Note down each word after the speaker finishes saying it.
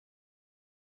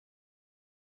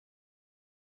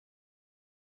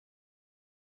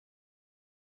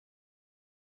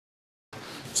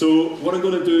So what I'm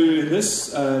going to do in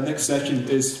this next session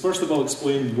is first of all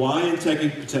explain why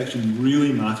integrity protection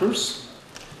really matters.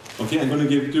 Okay, I'm going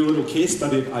to do a little case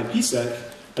study of IPsec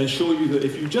and show you that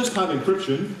if you just have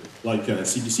encryption, like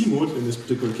CBC mode in this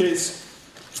particular case,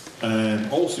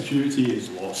 all security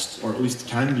is lost, or at least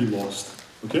can be lost.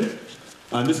 Okay?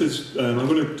 And this is, I'm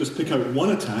going to just pick out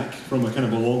one attack from a kind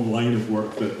of a long line of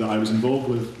work that I was involved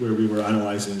with where we were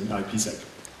analysing IPsec.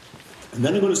 And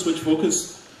then I'm going to switch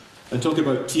focus and talk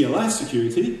about TLS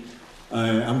security.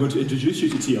 I'm going to introduce you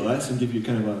to TLS and give you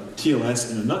kind of a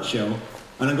TLS in a nutshell.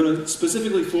 And I'm going to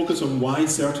specifically focus on why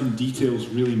certain details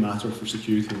really matter for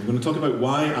security. I'm going to talk about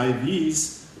why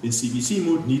IVs in CBC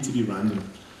mode need to be random,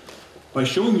 by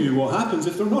showing you what happens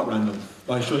if they're not random,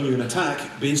 by showing you an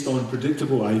attack based on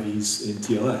predictable IVs in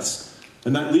TLS.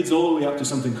 And that leads all the way up to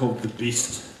something called the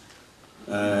beast.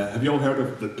 Have you all heard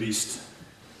of the beast?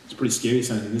 It's pretty scary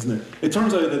sounding, isn't it? It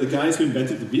turns out that the guys who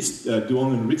invented the beast,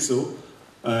 Duong and Ritso,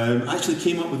 actually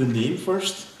came up with a name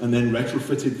first and then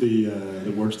retrofitted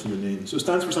the words to the name. So it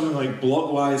stands for something like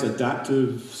blockwise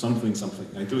adaptive something something.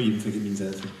 I don't even think it means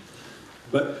anything.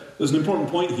 But there's an important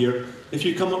point here. If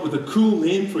you come up with a cool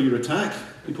name for your attack,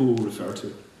 people will refer to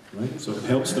it, right? So it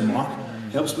helps with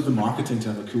the marketing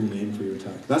to have a cool name for your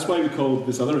attack. That's why we called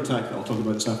this other attack that I'll talk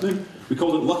about this afternoon, we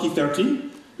called it Lucky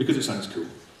 13 because it sounds cool,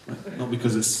 right? Not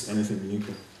because it's anything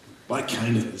meaningful. Well, it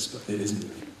kind of is, but it isn't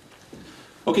really.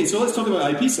 Okay, so let's talk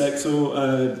about IPsec. So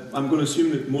I'm going to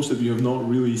assume that most of you have not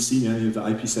really seen any of the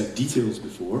IPsec details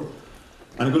before.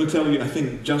 And I'm going to tell you, I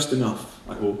think, just enough,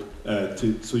 I hope,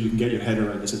 so you can get your head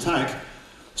around this attack.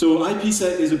 So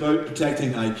IPsec is about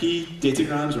protecting IP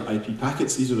datagrams or IP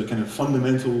packets. These are the kind of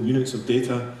fundamental units of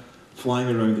data flying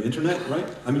around the internet, right?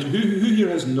 I mean, who here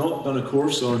has not done a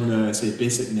course on, say,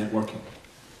 basic networking?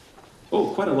 Oh,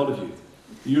 quite a lot of you.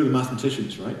 You're the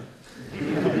mathematicians, right?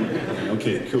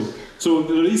 Okay, cool. So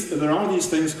there are these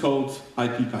things called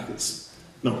IP packets.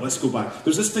 No, let's go back.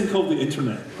 There's this thing called the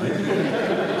internet, right?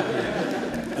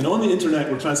 And on the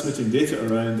internet, we're transmitting data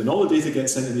around, and all the data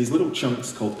gets sent in these little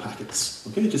chunks called packets.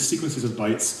 Okay, just sequences of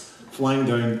bytes flying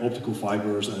down optical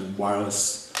fibers and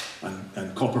wireless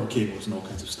and copper cables and all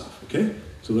kinds of stuff. Okay,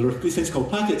 so there are these things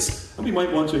called packets, and we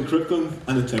might want to encrypt them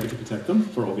and integrity protect them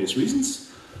for obvious reasons.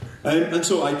 And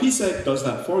so IPsec does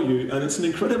that for you, and it's an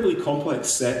incredibly complex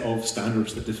set of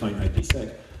standards that define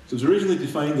IPsec. So it was originally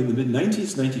defined in the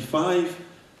mid-90s, 95.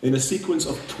 In a sequence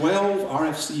of 12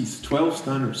 RFCs, 12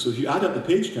 standards. So if you add up the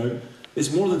page count,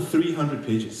 it's more than 300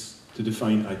 pages to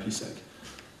define IPsec.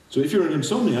 So if you're an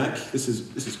insomniac, this is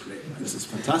great, this is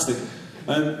fantastic.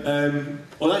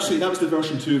 Well, actually, that was the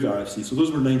version 2 of the RFC, so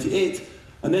those were 98.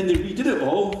 And then they redid it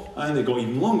all, and it got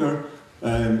even longer,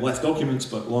 less documents,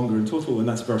 but longer in total, and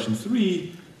that's version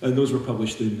 3, and those were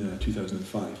published in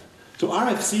 2005. So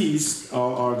RFCs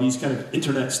are these kind of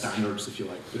internet standards, if you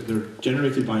like. They're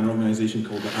generated by an organization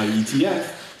called the IETF,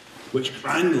 which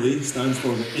grandly stands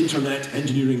for the Internet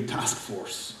Engineering Task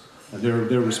Force. And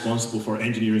they're responsible for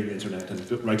engineering the internet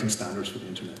and writing standards for the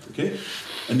internet, okay?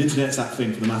 And the internet's that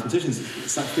thing, for the mathematicians,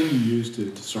 it's that thing you use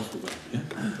to surf the web,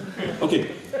 yeah?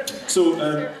 Okay, so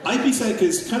IPsec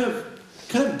is kind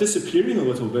of disappearing a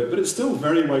little bit, but it's still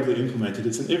very widely implemented.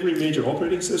 It's in every major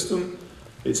operating system.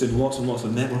 It's in lots and lots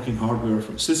of networking hardware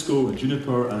from Cisco and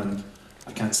Juniper and,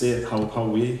 I can't say it,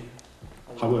 Huawei,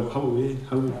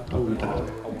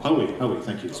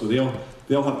 thank you. So they all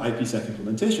have IPsec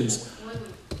implementations.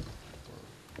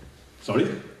 Sorry?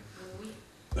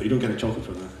 No, you don't get a chocolate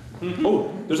for that.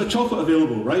 Oh, there's a chocolate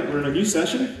available, right? We're in a new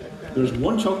session. There's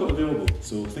one chocolate available,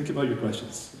 so think about your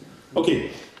questions. Okay.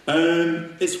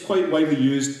 It's quite widely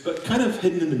used, but kind of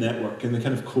hidden in the network, in the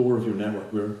kind of core of your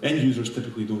network, where end users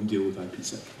typically don't deal with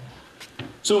IPsec.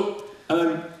 So,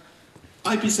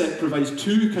 IPsec provides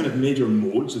two kind of major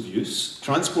modes of use,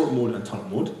 transport mode and tunnel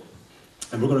mode.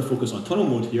 And we're going to focus on tunnel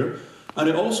mode here. And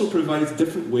it also provides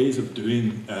different ways of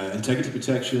doing integrity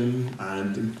protection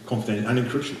and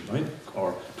encryption, right?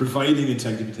 Or providing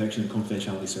integrity protection and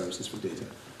confidentiality services for data.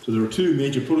 So there are two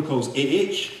major protocols,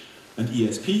 AH and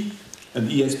ESP. And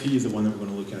the ESP is the one that we're going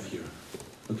to look at here.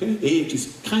 Okay? AH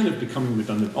is kind of becoming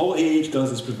redundant. All AH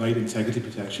does is provide integrity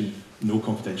protection, no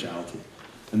confidentiality.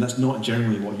 And that's not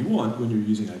generally what you want when you're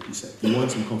using IPsec. You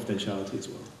want some confidentiality as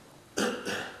well.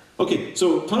 Okay,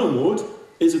 so tunnel mode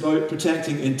is about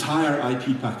protecting entire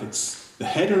IP packets, the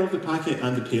header of the packet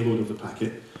and the payload of the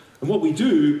packet. And what we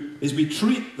do is we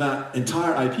treat that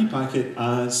entire IP packet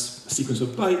as a sequence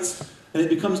of bytes, and it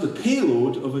becomes the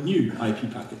payload of a new IP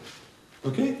packet.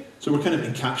 Okay? So we're kind of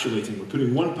encapsulating. We're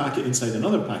putting one packet inside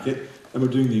another packet, and we're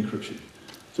doing the encryption.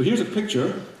 So here's a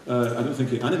picture. I don't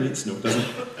think it animates. No, it doesn't.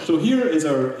 So here's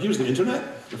the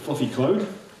internet, the fluffy cloud.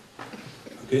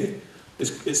 Okay?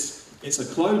 It's a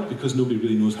cloud because nobody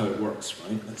really knows how it works,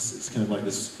 right? It's kind of like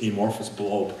this amorphous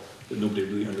blob that nobody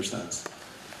really understands.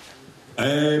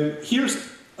 Here's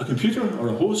a computer or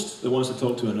a host that wants to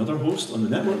talk to another host on the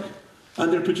network,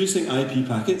 and they're producing IP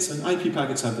packets, and IP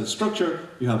packets have this structure.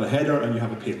 You have a header and you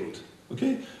have a payload.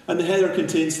 Okay? And the header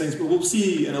contains things, but we'll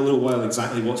see in a little while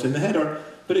exactly what's in the header,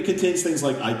 but it contains things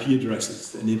like IP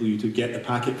addresses that enable you to get the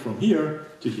packet from here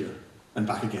to here, and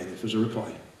back again if there's a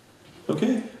reply.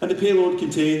 Okay? And the payload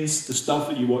contains the stuff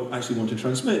that you actually want to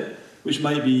transmit, which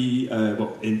might be,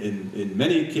 well, in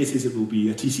many cases it will be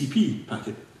a TCP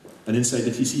packet. And inside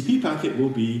the TCP packet will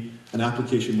be an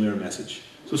application layer message.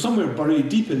 So somewhere buried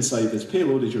deep inside this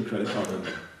payload is your credit card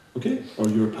number, okay? Or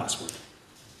your password.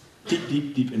 Deep,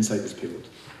 deep, deep inside this payload.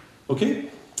 Okay?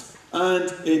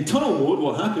 And in tunnel mode,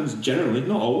 what happens generally,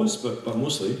 not always, but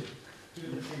mostly,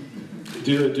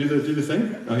 do the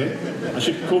thing, okay? I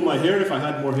should comb my hair. If I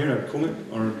had more hair, I'd comb it,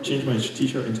 or change my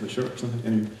t-shirt into a shirt or something.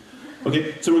 Anyway.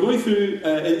 Okay, so we're going through,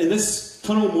 in this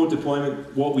tunnel mode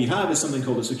deployment, what we have is something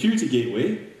called a security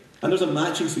gateway, and there's a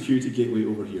matching security gateway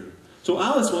over here. So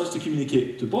Alice wants to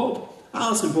communicate to Bob.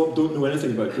 Alice and Bob don't know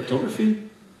anything about cryptography.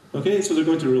 Okay, so they're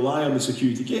going to rely on the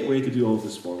security gateway to do all of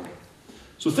this for them.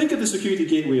 So think of the security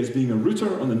gateway as being a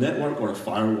router on the network or a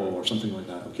firewall or something like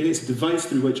that. Okay, it's a device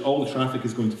through which all the traffic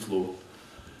is going to flow.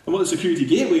 And what the security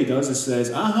gateway does is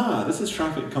says, aha, this is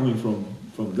traffic coming from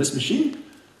this machine,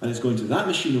 and it's going to that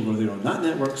machine over there on that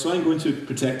network, so I'm going to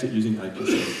protect it using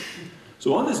IPsec.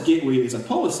 So on this gateway is a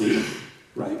policy,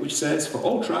 right, which says for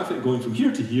all traffic going from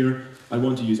here to here, I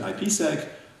want to use IPsec,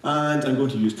 and I'm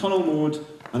going to use tunnel mode,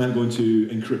 and I'm going to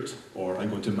encrypt, or I'm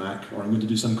going to MAC, or I'm going to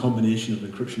do some combination of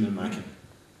encryption and MACing.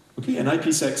 Okay, and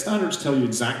IPsec standards tell you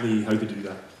exactly how to do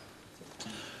that.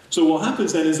 So what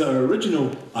happens then is that our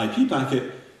original IP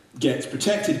packet gets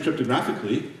protected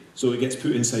cryptographically, so it gets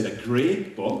put inside a grey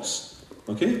box,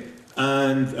 okay?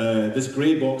 And this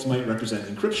grey box might represent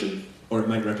encryption, or it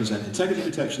might represent integrity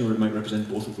protection, or it might represent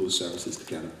both of those services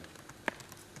together.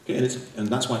 Okay, and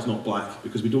that's why it's not black,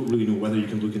 because we don't really know whether you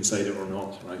can look inside it or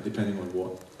not, right? Depending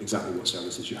on exactly what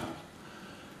services you have.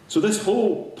 So this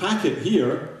whole packet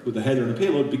here, with the header and the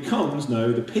payload, becomes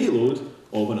now the payload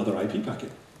of another IP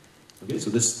packet. Okay, so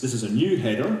this is a new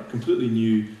header, completely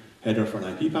new header for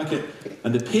an IP packet,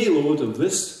 and the payload of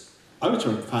this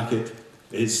outer packet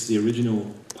is the original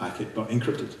packet, but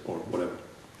encrypted, or whatever.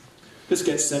 This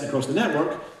gets sent across the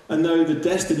network, and now the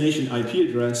destination IP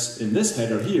address in this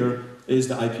header here is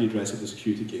the IP address of the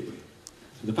security gateway.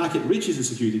 So the packet reaches the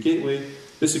security gateway,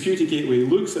 the security gateway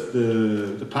looks at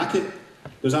the packet,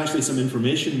 there's actually some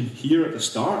information here at the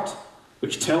start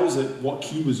which tells it what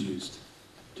key was used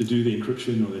to do the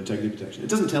encryption or the integrity protection. It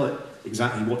doesn't tell it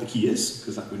exactly what the key is,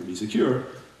 because that wouldn't be secure,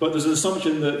 but there's an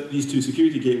assumption that these two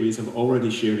security gateways have already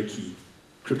shared a key,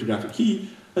 cryptographic key,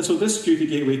 and so this security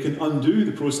gateway can undo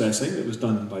the processing that was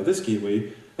done by this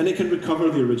gateway, and it can recover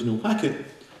the original packet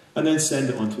and then send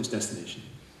it on to its destination.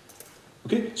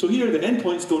 Okay, so here the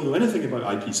endpoints don't know anything about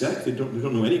IPsec, they don't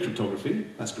know any cryptography.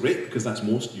 That's great, because that's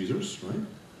most users,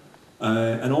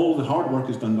 right? And all the hard work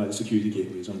is done by the security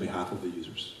gateways on behalf of the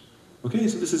users. Okay,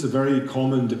 so this is a very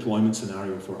common deployment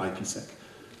scenario for IPsec,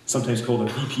 sometimes called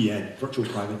a VPN, Virtual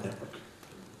Private Network,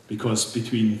 because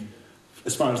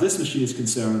as far as this machine is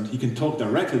concerned, he can talk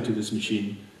directly to this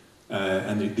machine,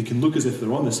 and they can look as if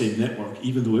they're on the same network,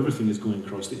 even though everything is going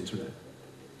across the internet.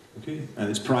 Okay, and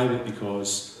it's private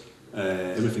because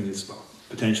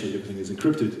potentially everything is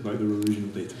encrypted about the original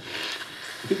data.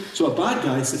 Okay, so a bad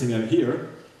guy sitting out here,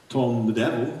 Tom the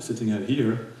Devil sitting out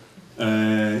here,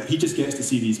 he just gets to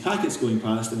see these packets going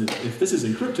past, and if this is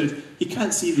encrypted, he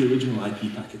can't see the original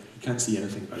IP packet. He can't see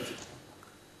anything about it.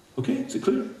 Okay, is it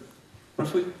clear?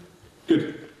 Roughly?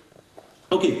 Good.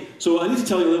 Okay, so I need to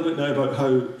tell you a little bit now about how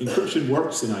encryption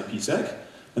works in IPsec,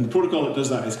 and the protocol that does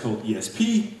that is called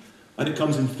ESP, and it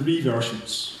comes in 3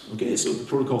 versions. Okay, so the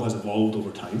protocol has evolved over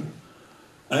time.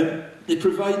 It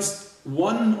provides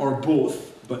one or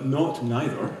both, but not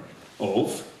neither,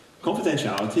 of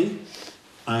confidentiality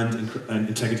and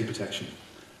integrity protection.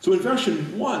 So in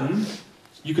version 1,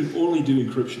 you can only do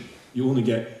encryption. You only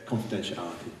get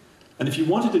confidentiality. And if you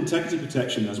wanted integrity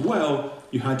protection as well,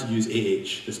 you had to use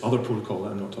AH, this other protocol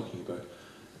that I'm not talking about.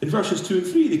 In versions 2 and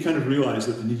 3, they kind of realized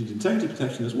that they needed integrity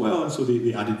protection as well, and so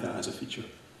they added that as a feature,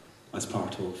 as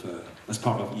part of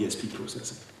ESP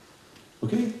processing.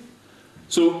 Okay?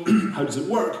 So how does it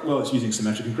work? Well, it's using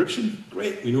symmetric encryption.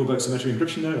 Great, we know about symmetric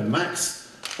encryption now, and MACs.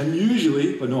 And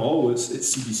usually, but not always,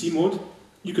 it's CBC mode.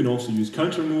 You can also use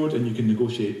counter mode, and you can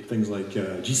negotiate things like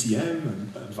GCM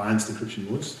and advanced encryption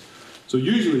modes. So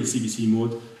usually CBC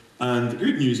mode, And the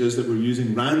good news is that we're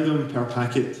using random per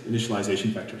packet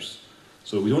initialization vectors.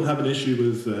 So we don't have an issue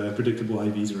with predictable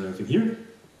IVs or anything here.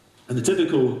 And the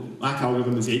typical MAC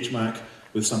algorithm is HMAC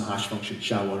with some hash function,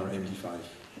 SHA-1 or MD5.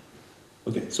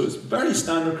 Okay, so it's very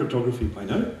standard cryptography by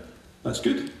now. That's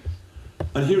good.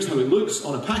 And here's how it looks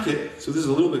on a packet. So this is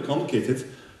a little bit complicated.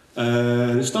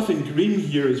 The stuff in green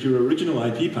here is your original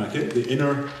IP packet, the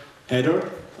inner header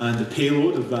and the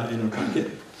payload of that inner packet.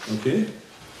 Okay,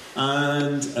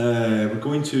 and we're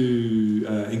going to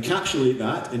encapsulate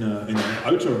that in an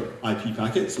outer IP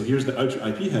packet. So here's the outer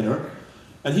IP header,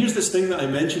 and here's this thing that I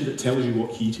mentioned that tells you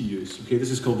what key to use. Okay, this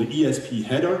is called the ESP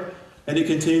header, and it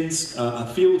contains a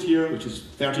field here which is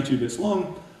 32 bits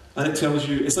long. And it tells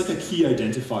you, it's like a key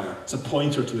identifier. It's a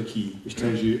pointer to a key, which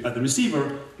tells you at the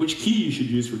receiver which key you should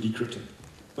use for decrypting.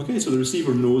 Okay, so the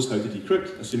receiver knows how to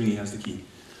decrypt, assuming he has the key.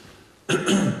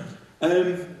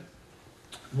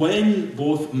 When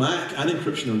both MAC and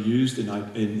encryption are used in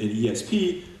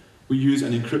ESP, we use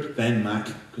an encrypt then MAC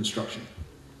construction.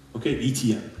 Okay,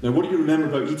 ETM. Now, what do you remember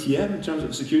about ETM in terms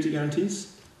of security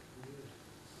guarantees?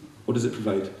 What does it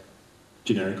provide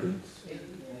generically?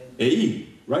 AE.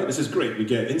 Right, this is great. We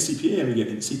get NCPA and we get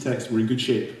NCText. We're in good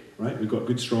shape, right? We've got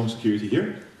good, strong security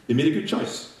here. They made a good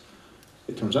choice,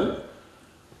 it turns out.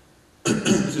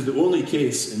 This is the only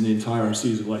case in the entire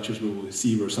series of lectures we will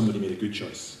see where somebody made a good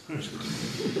choice.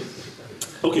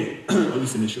 Okay, at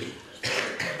least initially.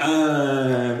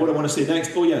 What I want to say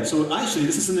next, oh yeah, so actually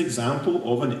this is an example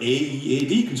of an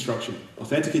AEAD construction,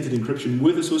 authenticated encryption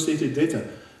with associated data.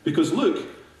 Because look,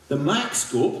 the MAC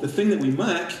scope, the thing that we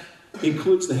MAC,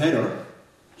 includes the header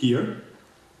here,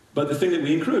 but the thing that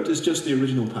we encrypt is just the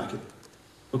original packet.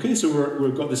 Okay, so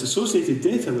we've got this associated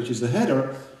data, which is the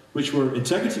header, which we're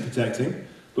integrity protecting,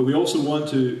 but we also want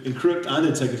to encrypt and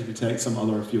integrity protect some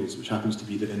other fields, which happens to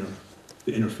be the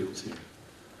inner fields here.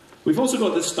 We've also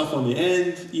got this stuff on the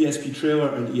end, ESP trailer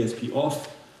and ESP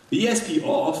off. The ESP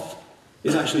off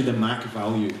is actually the MAC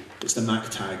value. It's the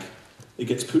MAC tag. It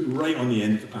gets put right on the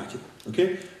end of the packet.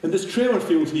 Okay, and this trailer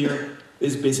field here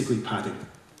is basically padding.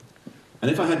 And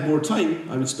if I had more time,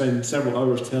 I would spend several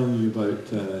hours telling you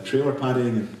about trailer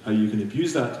padding and how you can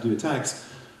abuse that to do attacks.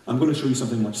 I'm going to show you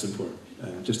something much simpler,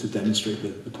 just to demonstrate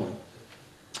the point.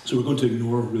 So we're going to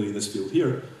ignore really this field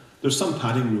here. There's some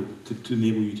padding rule to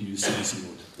enable you to use CDC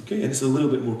mode. Okay, and it's a little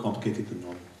bit more complicated than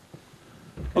normal.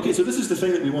 Okay, so this is the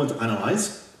thing that we want to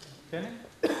analyze. Can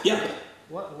I? Yeah.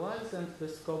 Why isn't the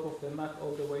scope of the map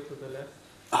all the way to the left?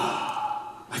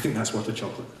 I think that's worth a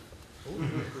chocolate.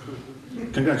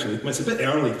 Congratulations. Well, it's a bit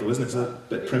early though, isn't it? It's a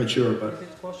bit premature, but... Is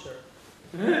it kosher?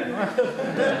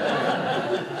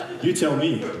 You tell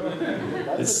me.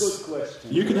 That's a good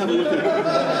question. You can have a look at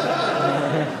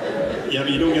it. Yeah,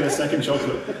 but you don't get a second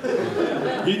chocolate.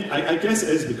 I guess it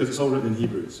is because it's all written in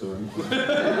Hebrew, so...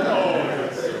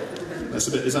 That's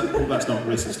a bit... hope that's not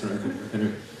racist or anything.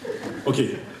 Anyway.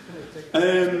 Okay.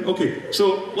 Okay,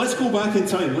 so let's go back in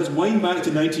time. Let's wind back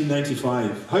to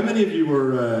 1995. How many of you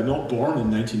were not born in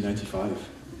 1995?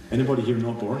 Anybody here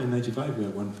not born in 95? We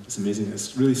have one. It's amazing.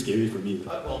 It's really scary for me.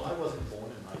 Well, I wasn't born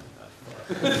in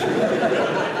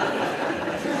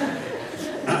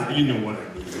 1995. You know what I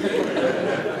mean.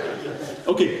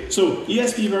 Okay, so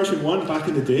ESP version 1 back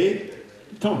in the day.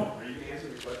 Tom? Are you going to answer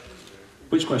the question?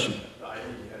 Which question? The ID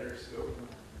header scope.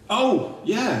 Oh,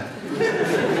 yeah.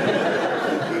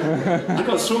 I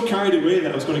got so carried away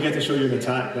that I was going to get to show you an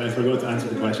attack that I forgot to answer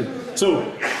the question. So,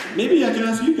 maybe I can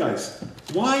ask you guys,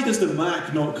 why does the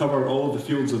MAC not cover all of the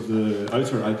fields of the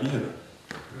outer IP header?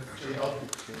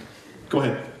 Go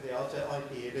ahead. The outer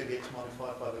IP header gets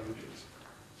modified by the routers.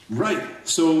 Right,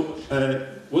 so,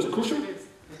 was it kosher?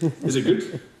 Is it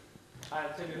good? I'll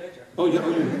tell you later. Oh, yeah,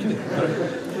 okay.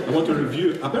 I want to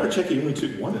review. I better check he only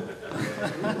took one.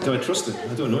 Do I trust him?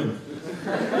 I don't know him.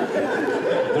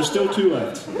 There's still 2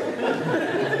 left.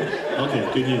 Okay,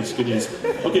 good news, good news.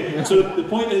 Okay, so the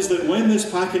point is that when this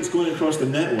packet's going across the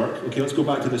network, okay, let's go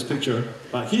back to this picture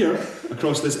back here,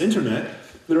 across this internet,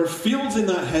 there are fields in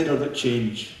that header that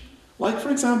change. Like,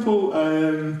 for example,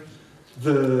 the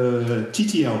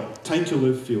TTL, time to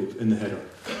live field in the header.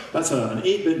 That's an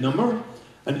 8-bit number,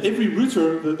 and every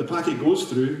router that the packet goes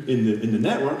through in the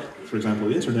network, for example,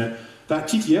 the internet, that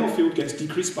TTL field gets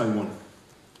decreased by 1.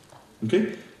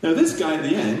 Okay? Now this guy at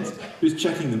the end, who's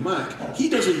checking the MAC, he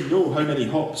doesn't know how many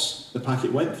hops the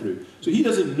packet went through. So he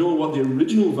doesn't know what the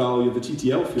original value of the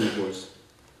TTL field was.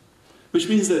 Which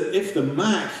means that if the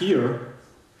MAC here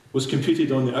was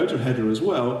computed on the outer header as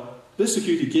well, this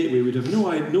security gateway would have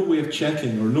no way of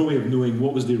checking or no way of knowing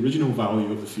what was the original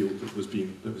value of the field that was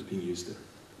being used there.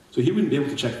 So he wouldn't be able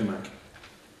to check the MAC.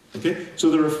 Okay? So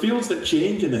there are fields that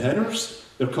change in the headers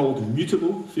They're called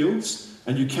mutable fields,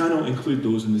 and you cannot include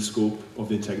those in the scope of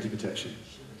the integrity protection.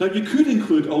 Now, you could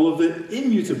include all of the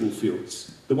immutable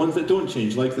fields, the ones that don't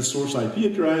change, like the source IP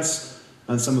address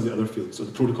and some of the other fields, or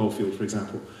the protocol field, for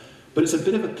example. But it's a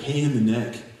bit of a pain in the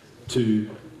neck to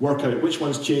work out which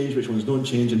ones change, which ones don't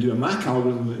change, and do a MAC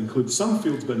algorithm that includes some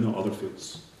fields but not other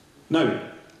fields. Now,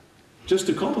 just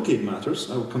to complicate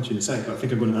matters, I will come to you in a sec, but I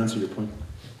think I'm going to answer your point,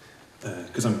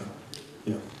 because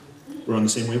we're on the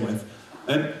same wavelength.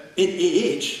 In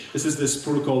AH, this is this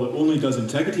protocol that only does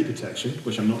integrity protection,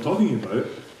 which I'm not talking about.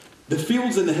 The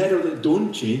fields in the header that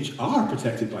don't change are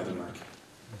protected by the MAC.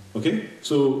 Okay?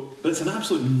 but it's an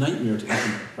absolute nightmare to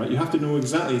implement, right? You have to know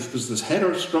exactly, there's this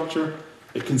header structure,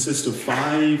 it consists of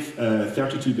 5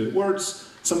 32-bit words.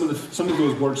 Some of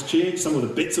those words change, some of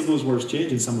the bits of those words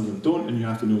change, and some of them don't, and you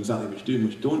have to know exactly which do and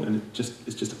which don't, and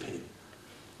it's just a pain.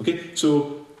 Okay?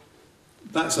 So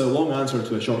that's a long answer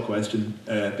to a short question,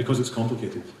 because it's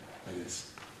complicated, I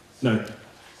guess. Now,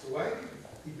 so why did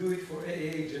he do it for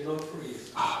AAH and not for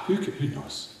ESP? Who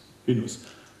knows? Who knows?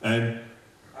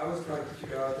 I was trying to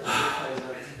figure out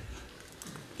that.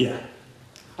 Yeah.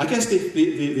 I guess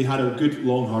they had a good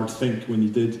long hard think when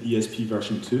they did ESP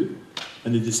version 2,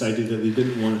 and they decided that they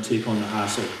didn't want to take on the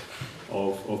hassle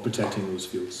of protecting those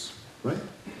fields, right?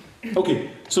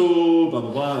 Okay, so blah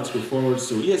blah blah, let's go forward.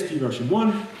 So ESP version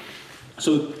 1,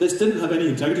 so this didn't have any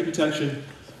integrity protection,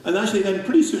 and actually then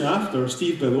pretty soon after,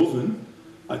 Steve Beloven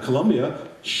at Columbia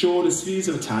showed a series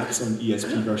of attacks on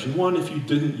ESP version 1 if you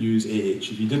didn't use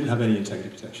AH, if you didn't have any integrity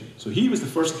protection. So he was the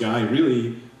first guy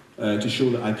really to show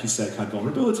that IPsec had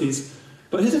vulnerabilities,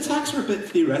 but his attacks were a bit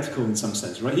theoretical in some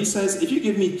sense, right? He says, if you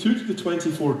give me 2 to the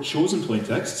 24 chosen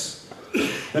plaintexts,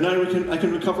 then I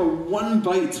can recover 1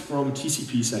 byte from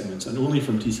TCP segments, and only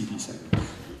from TCP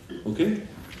segments. Okay?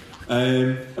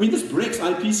 I mean, this breaks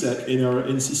IPsec in our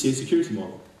CCA security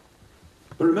model.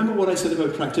 But remember what I said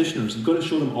about practitioners. You've got to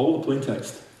show them all the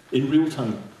plaintext in real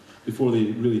time before they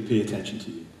really pay attention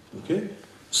to you. Okay?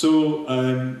 So,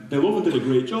 Beloven did a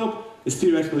great job. It's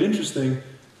theoretically interesting.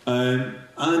 And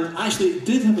actually, it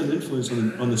did have an influence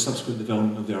on the subsequent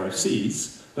development of the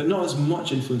RFCs, but not as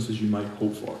much influence as you might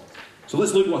hope for. So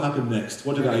let's look at what happened next.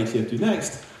 What did IETF do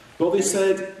next? Well, they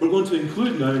said, we're going to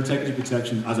include now integrity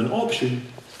protection as an option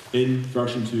in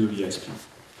version 2 of ESP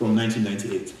from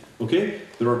 1998. Okay?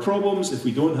 There are problems if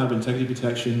we don't have integrity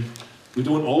protection. We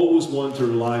don't always want to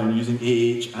rely on using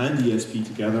AH and ESP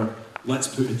together. Let's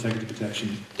put integrity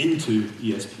protection into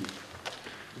ESP.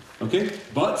 Okay?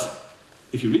 But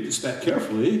if you read the spec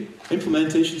carefully,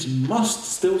 implementations must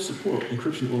still support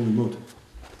encryption-only mode.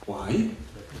 Why?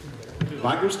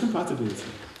 Backwards compatibility.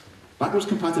 Backwards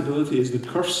compatibility is the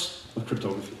curse of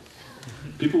cryptography.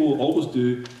 People will always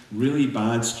do really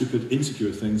bad, stupid,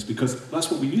 insecure things because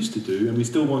that's what we used to do, and we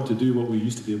still want to do what we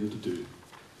used to be able to do.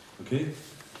 Okay?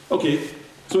 Okay,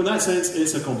 so in that sense,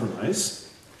 it's a compromise.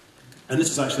 And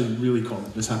this is actually really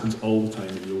common. This happens all the time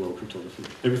in real-world cryptography.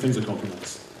 Everything's a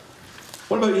compromise.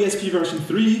 What about ESP version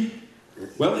 3?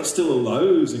 Well, it still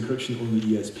allows encryption-only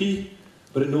ESP,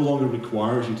 but it no longer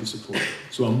requires you to support it.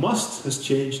 So a must has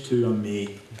changed to a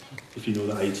may, if you know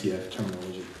the IETF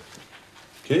terminology.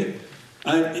 Okay?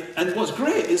 And what's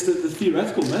great is that the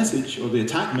theoretical message, or the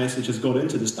attack message, has got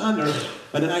into the standard,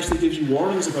 and it actually gives you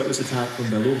warnings about this attack from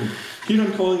Beloven. Here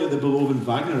I'm calling it the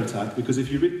Beloven-Wagner attack, because if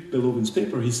you read Beloven's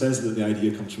paper, he says that the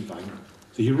idea comes from Wagner.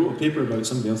 So he wrote a paper about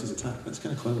somebody else's attack. That's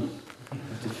kind of clever. I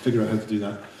have to figure out how to do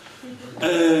that.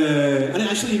 And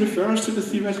it actually refers to the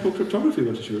theoretical cryptography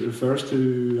literature. It refers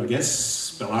to, I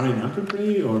guess,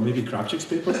 Bar-Ilan or maybe Kravchuk's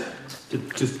paper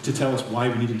to tell us why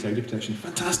we need integrity protection.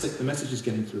 Fantastic, the message is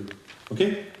getting through.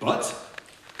 Okay, but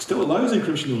still allows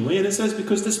encryption only, and it says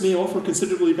because this may offer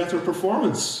considerably better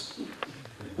performance.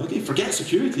 Okay, forget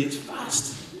security, it's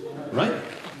fast, right?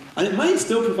 And it might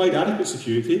still provide adequate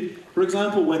security, for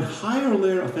example, when higher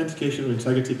layer authentication or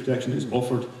integrity protection is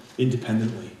offered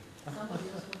independently.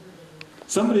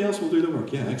 Somebody else will do the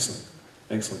work. Yeah, excellent.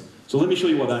 Excellent. So let me show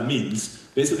you what that means.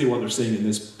 Basically what they're saying in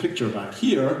this picture back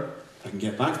here, if I can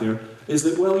get back there, is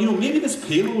that, well, you know, maybe this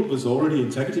payload was already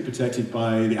integrity protected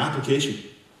by the application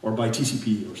or by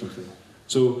TCP or something.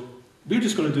 So we're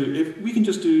just going to do, if we can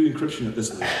just do encryption at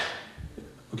this level.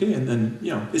 Okay, and then,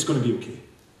 you know, it's going to be okay.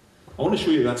 I want to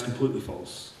show you that's completely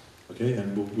false. Okay,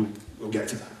 and we'll get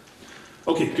to that.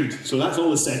 Okay, good. So that's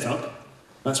all the setup.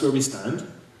 That's where we stand.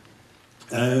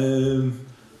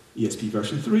 ESP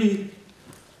version 3.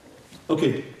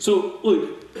 Okay, so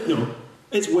look, you know,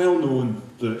 it's well known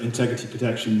that integrity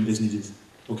protection is needed.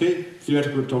 Okay,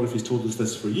 theoretical cryptography has told us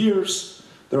this for years.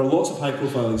 There are lots of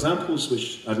high-profile examples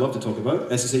which I'd love to talk about.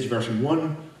 SSH version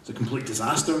 1 is a complete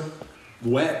disaster.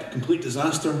 WEP, complete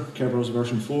disaster, Kerberos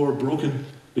version 4, broken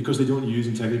because they don't use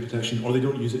integrity protection or they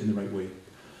don't use it in the right way.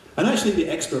 And actually the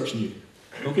experts knew.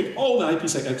 Okay, all the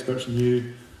IPsec experts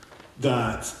knew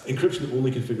that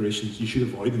encryption-only configurations, you should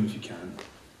avoid them if you can.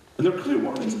 And there are clear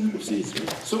warnings in the MFCs,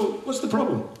 right? So what's the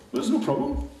problem? Well, there's no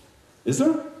problem. Is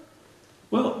there?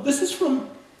 Well, this is from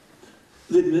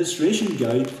the administration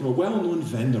guide from a well-known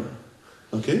vendor.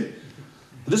 Okay?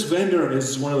 This vendor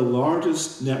is one of the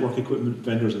largest network equipment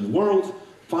vendors in the world,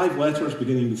 5 letters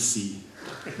beginning with C.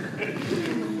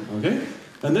 Okay?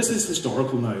 And this is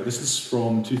historical now. This is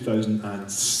from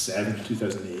 2007,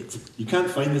 2008. You can't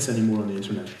find this anymore on the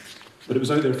internet. But it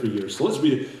was out there for years. So let's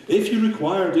read it. If you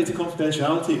require data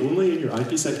confidentiality only in your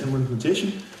IPsec terminal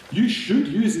implementation, you should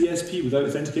use ESP without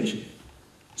authentication.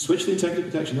 Switch the integrity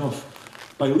protection off.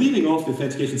 By leaving off the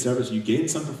authentication service, you gain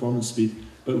some performance speed,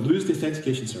 but lose the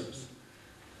authentication service.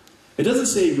 It doesn't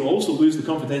say you also lose the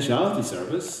confidentiality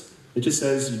service. It just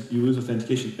says you lose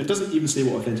authentication. It doesn't even say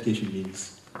what authentication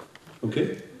means.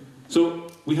 Okay?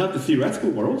 So we have the theoretical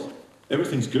world.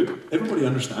 Everything's good. Everybody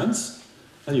understands.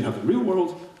 And you have the real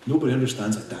world. Nobody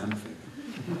understands a damn thing.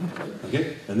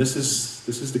 Okay? And this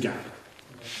is the gap.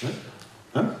 Right?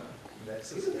 Huh?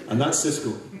 And that's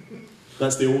Cisco.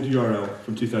 That's the old URL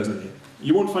from 2008.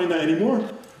 You won't find that anymore.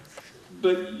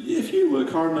 But if you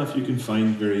look hard enough, you can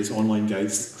find various online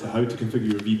guides to how to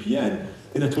configure your VPN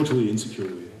in a totally insecure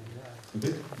way.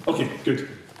 Okay? Okay, good.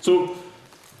 So,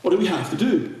 what do we have to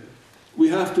do? We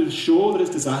have to show that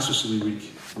it's disastrously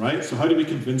weak, right? So how do we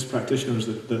convince practitioners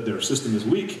that their system is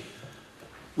weak?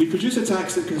 We produce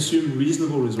attacks that consume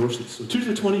reasonable resources. So 2 to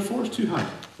the 24 is too high.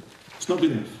 It's not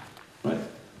good enough,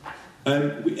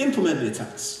 right? We implement the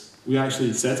attacks. We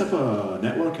actually set up a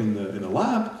network in the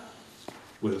lab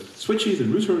with switches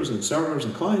and routers and servers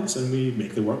and clients, and we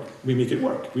make it work. We make it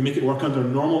work. We make it work under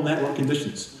normal network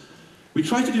conditions. We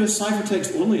try to do a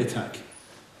ciphertext only attack.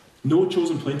 No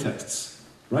chosen plaintexts,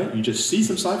 right? You just see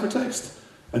some ciphertext,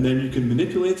 and then you can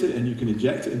manipulate it and you can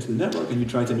inject it into the network and you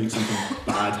try to make something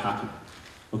bad happen.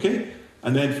 Okay?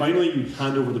 And then finally you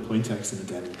hand over the plaintext in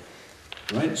a demo.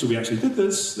 Right? So we actually did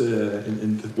this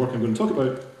in the work I'm going to talk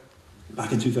about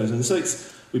back in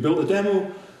 2006. We built a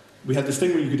demo. We had this thing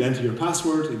where you could enter your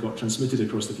password. It got transmitted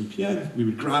across the VPN. We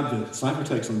would grab the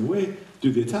ciphertext on the way,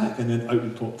 do the attack, and then out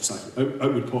would pop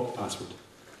the password.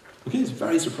 Okay? It's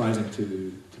very surprising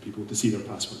to people to see their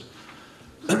password.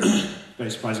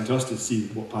 Very surprising to us to see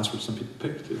what password some people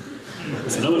picked.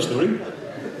 It's another story.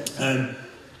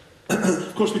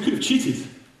 Of course, we could have cheated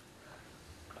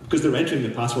because they're entering the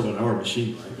password on our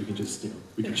machine, right? We can just,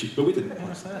 we can cheat, but we didn't.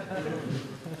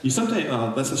 You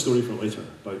sometimes, that's a story for later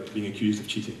about being accused of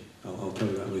cheating. I'll tell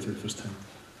you that later if there's time.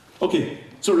 Okay,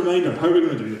 so reminder, how are we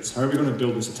going to do this? How are we going to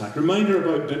build this attack? Reminder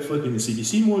about bit flipping the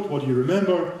CDC mode. What do you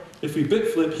remember? If we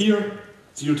bit flip here,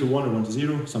 0 to 1 or 1 to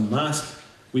 0, some mask,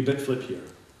 we bit flip here.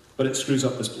 But it screws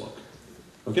up this block.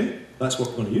 Okay? That's what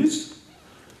we're going to use.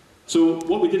 So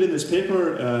what we did in this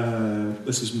paper,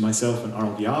 this is myself and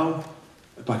Bar-Ilan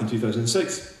back in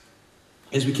 2006,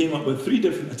 is we came up with 3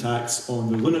 different attacks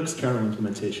on the Linux kernel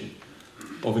implementation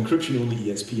of encryption-only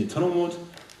ESP in tunnel mode.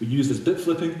 We use this bit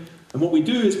flipping, and what we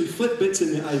do is we flip bits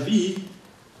in the IV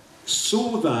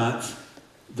so that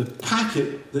the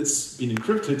packet that's been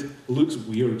encrypted looks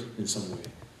weird in some way.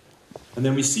 And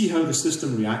then we see how the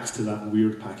system reacts to that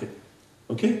weird packet.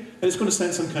 Okay? And it's going to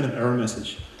send some kind of error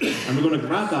message. And we're going to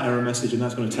grab that error message, and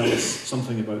that's going to tell us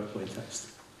something about the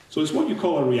plaintext. So it's what you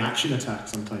call a reaction attack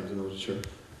sometimes in the literature.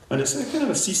 And it's a kind of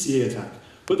a CCA attack.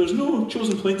 But there's no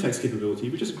chosen plaintext capability.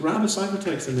 We just grab a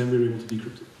ciphertext, and then we're able to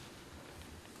decrypt it.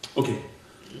 Okay.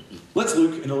 Let's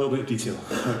look in a little bit of detail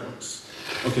how it works.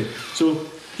 Okay, so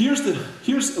here's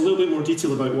a little bit more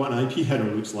detail about what an IP header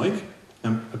looks like.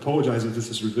 I apologize if this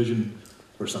is revision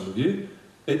for some of you.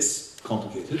 It's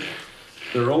complicated.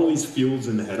 There are all these fields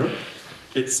in the header.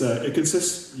 It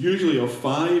consists usually of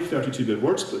 5 32-bit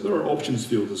words, but there are options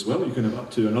fields as well. You can have up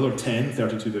to another 10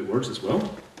 32-bit words as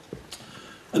well.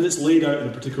 And it's laid out in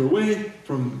a particular way,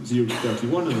 from 0 to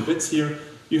 31 in the bits here.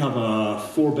 You have a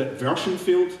 4-bit version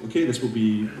field. Okay, this will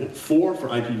be 4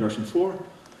 for IP version 4.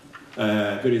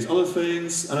 Various other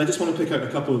things. And I just want to pick out a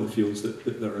couple of the fields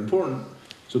that are important.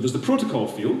 So there's the protocol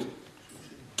field.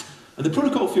 And the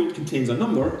protocol field contains a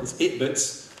number, it's 8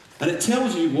 bits, and it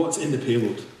tells you what's in the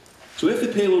payload. So if the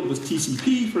payload was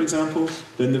TCP, for example,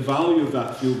 then the value of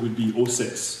that field would be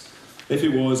 06. If it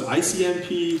was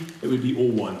ICMP, it would be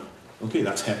 01. Okay,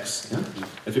 that's hex. Yeah?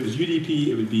 If it was UDP,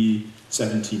 it would be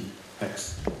 17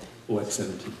 hex,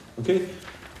 OX17. Okay?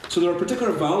 So there are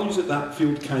particular values that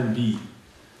field can be.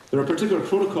 There are particular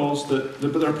protocols but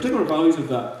there are particular values of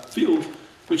that field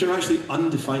which are actually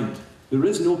undefined. There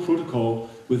is no protocol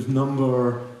with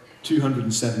number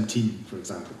 217, for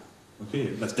example. Okay,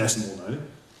 that's decimal now,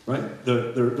 right?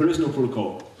 There is no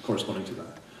protocol corresponding to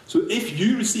that. So if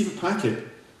you receive a packet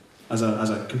as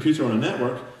a computer on a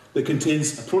network that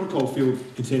contains a protocol field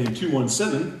containing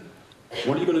 217,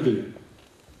 what are you going to do?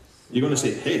 You're going to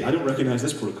say, hey, I don't recognize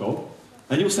this protocol,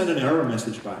 and you'll send an error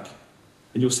message back.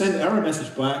 And you'll send the error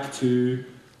message back to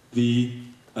the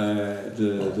host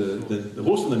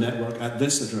of the network at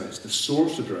this address, the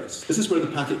source address. This is where the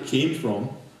packet came from,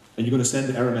 and you're going to send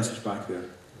the error message back there.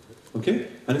 Okay?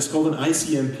 And it's called an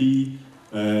ICMP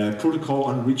protocol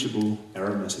unreachable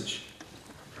error message.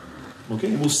 Okay?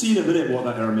 And we'll see in a minute what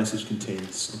that error message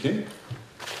contains. Okay?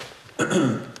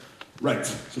 Right.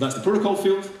 So that's the protocol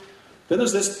field. Then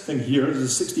there's this thing here.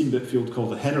 There's a 16-bit field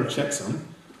called the header checksum.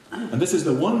 And this is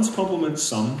the ones complement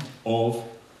sum of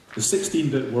the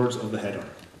 16-bit words of the header,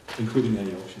 including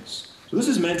any options. So this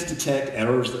is meant to detect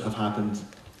errors that have happened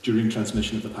during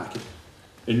transmission of the packet.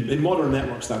 In modern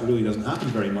networks, that really doesn't happen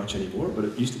very much anymore, but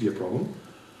it used to be a problem.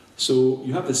 So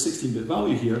you have this 16-bit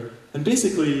value here, and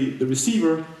basically the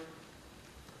receiver,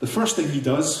 the first thing he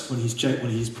does when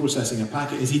he's processing a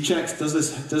packet is he checks, does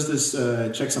this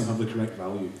checksum have the correct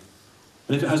value?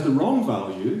 And if it has the wrong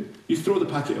value, you throw the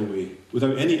packet away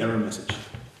without any error message.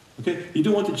 Okay? You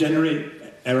don't want to generate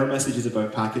error messages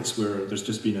about packets where there's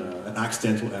just been an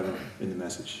accidental error in the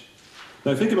message.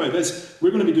 Now think about this.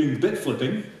 We're going to be doing bit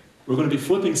flipping. We're going to be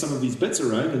flipping some of these bits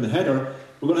around in the header.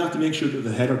 We're going to have to make sure that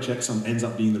the header checksum ends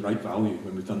up being the right value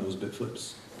when we've done those bit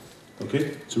flips.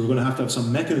 Okay? So we're going to have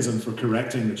some mechanism for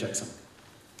correcting the checksum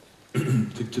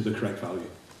to the correct value.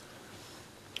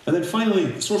 And then finally,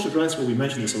 the source address, well, we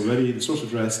mentioned this already. The source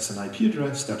address is an IP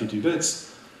address, 32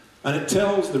 bits, and it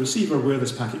tells the receiver where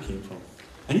this packet came from.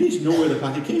 And you need to know where the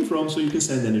packet came from so you can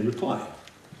send any reply.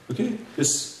 Okay?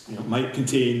 This might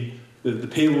contain, the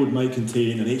payload might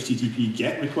contain an HTTP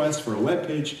GET request for a web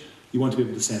page. You want to be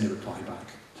able to send a reply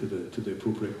back to the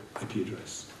appropriate IP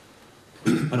address.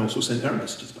 And also send error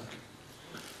messages back.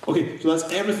 Okay, so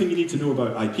that's everything you need to know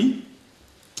about IP.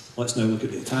 Let's now look at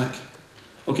the attack.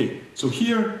 Okay, so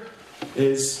here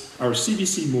is our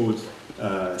CBC mode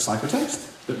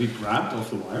ciphertext that we grabbed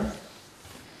off the wire.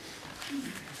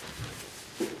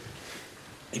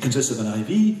 It consists of an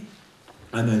IV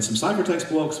and then some ciphertext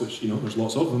blocks, which, there's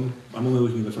lots of them. I'm only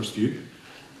looking at the first few.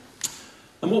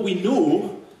 And what we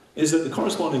know is that the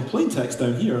corresponding plaintext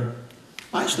down here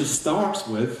actually starts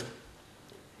with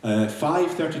 5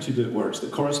 32-bit words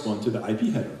that correspond to the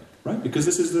IP header, right? Because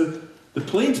this is the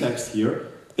plaintext here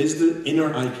is the inner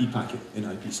IP packet in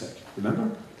IPsec.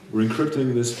 Remember? We're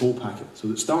encrypting this whole packet. So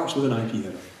it starts with an IP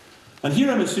header. And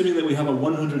here I'm assuming that we have a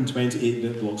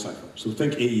 128-bit block cipher. So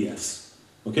think AES.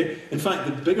 Okay? In fact,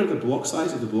 the bigger the block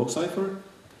size of the block cipher,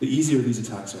 the easier these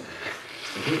attacks are.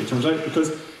 Okay? It turns out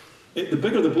because the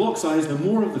bigger the block size, the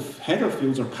more of the header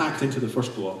fields are packed into the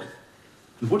first block.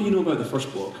 And what do you know about the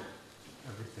first block?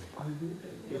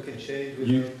 You can change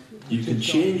without... You can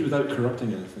change without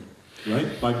corrupting anything.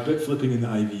 Right? By bit flipping in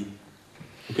the IV.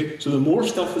 Okay? So the more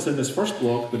stuff that's in this first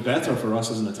block, the better for us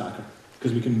as an attacker.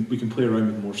 Because we can play around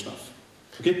with more stuff.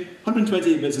 Okay?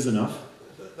 128 bits is enough.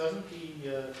 Doesn't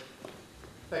the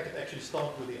packet actually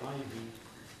start with the IV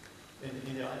when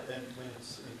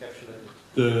it's encapsulated?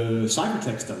 The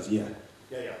ciphertext does, yeah.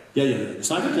 Yeah. The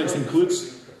ciphertext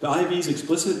includes... The IV is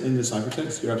explicit in the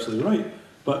ciphertext, you're absolutely right.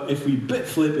 But if we bit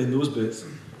flip in those bits,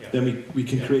 then we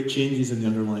can create changes in the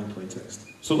underlying plaintext.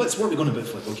 So let's work on a bit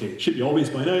flip. Okay, it should be obvious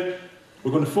by now.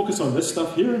 We're going to focus on this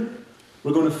stuff here.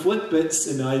 We're going to flip bits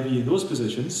in the IV in those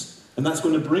positions, and that's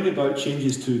going to bring about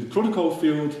changes to the protocol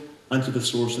field and to the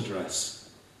source address.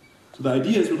 So the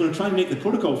idea is we're going to try and make the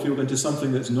protocol field into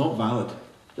something that's not valid,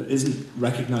 that isn't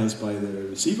recognized by the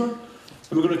receiver,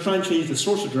 and we're going to try and change the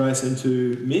source address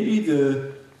into maybe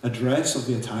the address of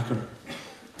the attacker.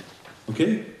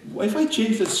 Okay? If I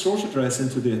change this source address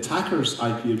into the attacker's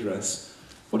IP address,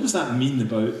 what does that mean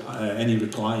about any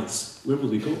replies? Where will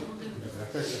they go?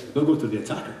 They'll go to the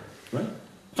attacker, right?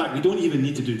 In fact, we don't even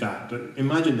need to do that, but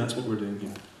imagine that's what we're doing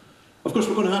here. Of course,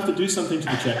 we're going to have to do something to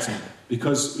the checksum,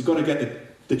 because we've got to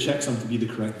get the checksum to be the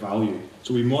correct value.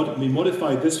 So we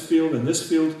modified this field and this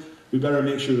field. We better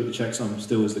make sure that the checksum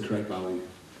still is the correct value.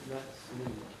 That's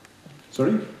linear.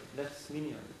 Sorry? That's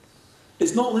linear.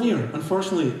 It's not linear,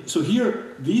 unfortunately. So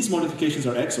here, these modifications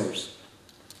are XORs.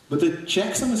 But the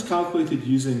checksum is calculated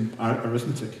using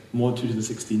arithmetic, mod 2 to the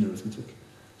 16 arithmetic.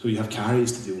 So you have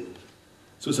carries to deal with.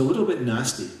 So it's a little bit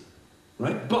nasty,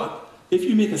 right? But if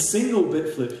you make a single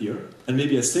bit flip here, and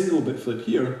maybe a single bit flip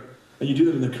here, and you do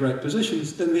them in the correct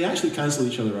positions, then they actually cancel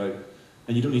each other out.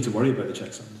 And you don't need to worry about the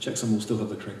checksum. The checksum will still have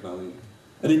the correct value.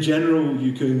 And in general,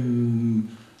 you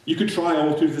could try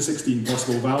all 2 to the 16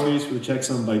 possible values for the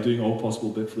checksum by doing all possible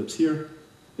bit flips here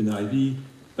in the IB.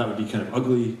 That would be kind of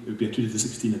ugly. It would be a 2 to the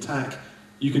 16 attack.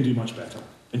 You can do much better.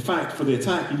 In fact, for the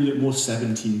attack, you need at most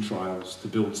 17 trials to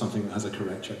build something that has a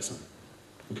correct checksum.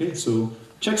 Okay, so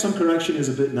checksum correction is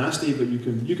a bit nasty, but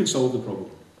you can solve the problem.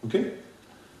 Okay?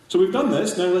 So we've done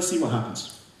this, now let's see what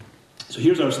happens. So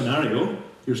here's our scenario.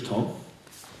 Here's Tom.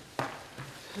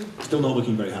 Still not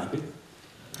looking very happy.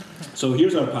 So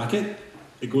here's our packet.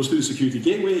 It goes through the security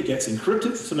gateway, it gets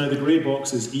encrypted. So now the grey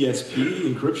box is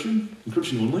ESP encryption,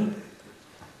 encryption only.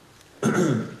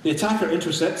 The attacker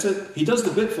intercepts it. He does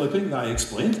the bit flipping that I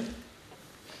explained.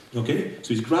 Okay, so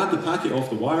he's grabbed the packet off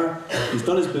the wire, he's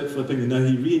done his bit flipping, and now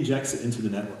he re-injects it into the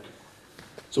network.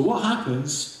 So what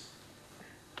happens,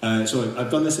 so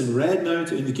I've done this in red now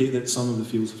to indicate that some of the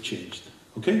fields have changed.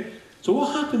 Okay, so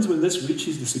what happens when this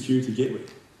reaches the security gateway?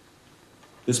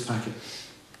 This packet.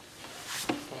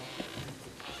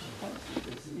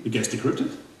 It gets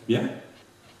decrypted, yeah?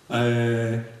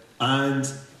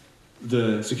 And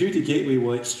the security gateway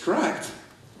will extract,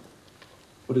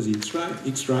 what does he extract? He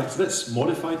extracts this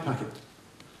modified packet.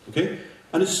 Okay?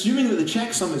 And assuming that the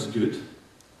checksum is good,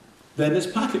 then this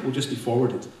packet will just be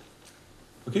forwarded.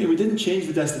 Okay? We didn't change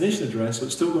the destination address, so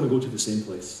it's still going to go to the same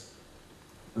place.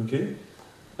 Okay?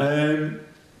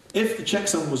 If the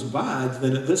checksum was bad,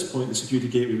 then at this point the security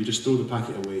gateway would just throw the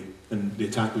packet away and the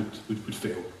attack would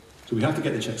fail. So we have to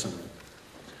get the checksum right.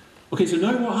 Okay, so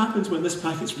now what happens when this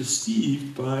packet's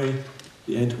received by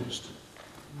the end host?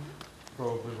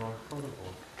 Probably wrong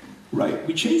protocol. Right,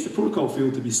 we changed the protocol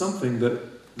field to be something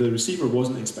that the receiver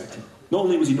wasn't expecting. Not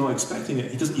only was he not expecting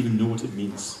it, he doesn't even know what it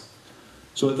means.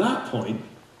 So at that point,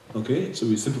 okay, so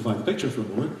we simplify the picture for a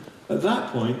moment, at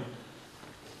that point,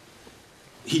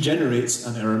 he generates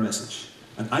an error message,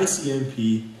 an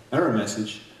ICMP error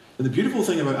message. And the beautiful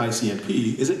thing about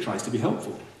ICMP is it tries to be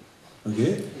helpful.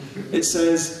 Okay? It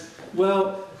says,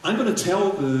 well, I'm going to tell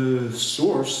the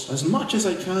source as much as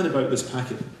I can about this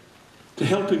packet to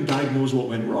help him diagnose what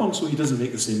went wrong so he doesn't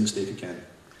make the same mistake again.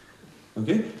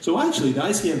 Okay? So actually, the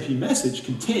ICMP message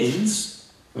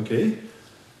contains, okay,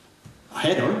 a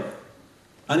header,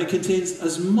 and it contains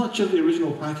as much of the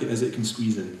original packet as it can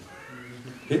squeeze in.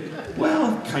 Okay?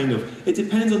 Well, kind of. It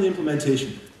depends on the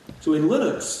implementation. So in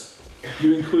Linux,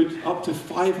 you include up to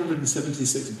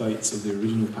 576 bytes of the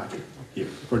original packet here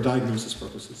for diagnosis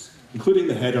purposes, including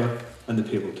the header and the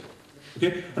payload.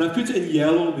 Okay? And I've put it in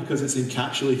yellow because it's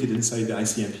encapsulated inside the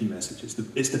ICMP message.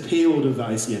 It's the payload of the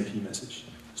ICMP message.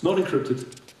 It's not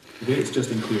encrypted. Okay? It's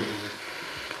just in clear.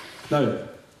 Now,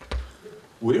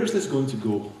 where is this going to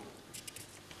go?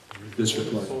 This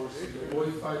reply.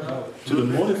 To the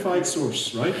modified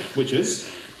source, right? Which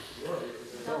is?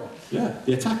 Yeah,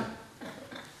 the attacker.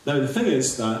 Now the thing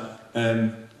is that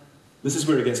this is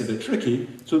where it gets a bit tricky.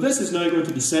 So this is now going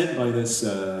to be sent by this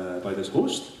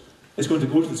host. It's going to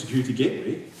go to the security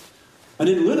gateway. And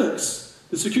in Linux,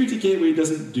 the security gateway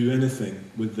doesn't do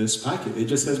anything with this packet. It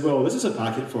just says, well, this is a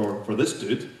packet for this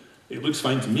dude. It looks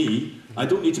fine to me. I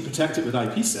don't need to protect it with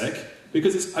IPsec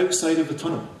because it's outside of the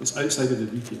tunnel. It's outside of the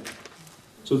VPN.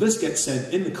 So this gets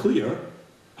sent in the clear,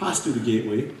 passed through the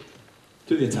gateway,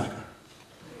 to the attacker.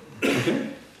 Okay?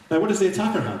 Now, what does the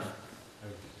attacker have?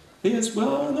 He has,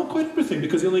 well, not quite everything,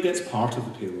 because he only gets part of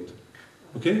the payload.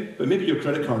 Okay? But maybe your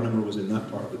credit card number was in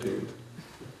that part of the payload.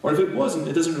 Or if it wasn't,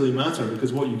 it doesn't really matter,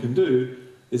 because what you can do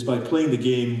is by playing the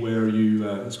game where you,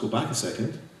 let's go back a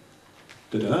second,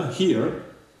 here,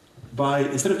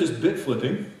 instead of just bit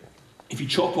flipping, if you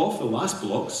chop off the last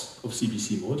blocks of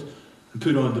CBC mode and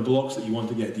put on the blocks that you want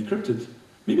to get decrypted,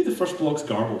 maybe the first block's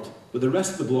garbled, but the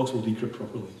rest of the blocks will decrypt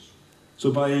properly.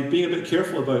 So by being a bit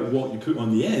careful about what you put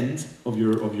on the end of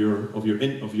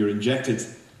your injected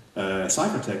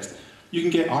ciphertext, you can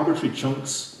get arbitrary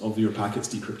chunks of your packets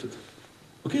decrypted.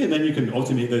 Okay, and then you can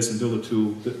automate this and build a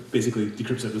tool that basically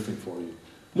decrypts everything for you,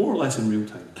 more or less in real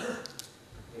time.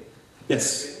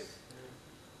 Yes?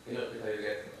 Can you how you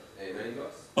get many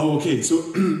blocks? Oh, okay,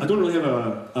 so I don't really have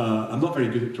I'm not very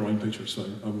good at drawing pictures, so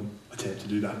I won't attempt to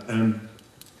do that.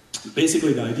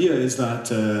 Basically, the idea is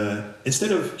that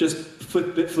instead of just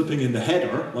bit flipping in the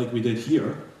header, like we did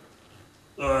here,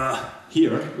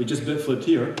 we just bit flipped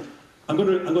here, I'm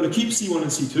going to keep C1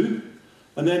 and C2,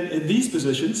 and then in these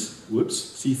positions, whoops,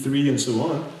 C3 and so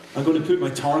on, I'm going to put my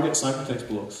target ciphertext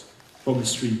blocks from the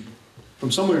stream,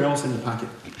 from somewhere else in the packet.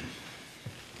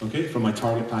 Okay, from my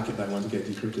target packet that I want to get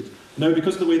decrypted. Now,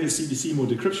 because of the way the CBC mode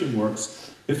decryption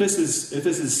works, if this is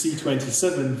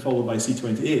C27 followed by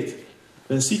C28,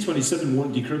 then C27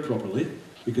 won't decrypt properly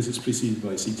because it's preceded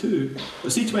by C2,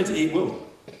 but C28 will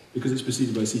because it's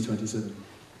preceded by C27.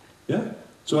 Yeah?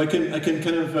 So I can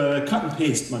kind of cut and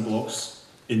paste my blocks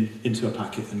into a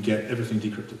packet and get everything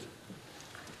decrypted.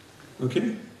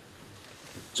 Okay?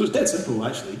 So it's dead simple,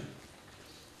 actually.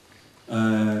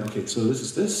 Okay, so this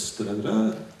is this. Da, da,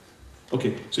 da, da.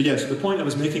 Okay, so yeah, so the point I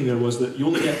was making there was that you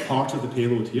only get part of the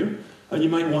payload here, and you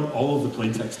might want all of the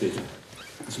plaintext data.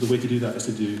 So the way to do that is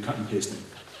to do cut and pasting.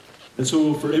 And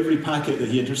so for every packet that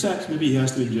he intercepts, maybe he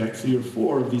has to inject 3 or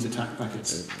 4 of these attack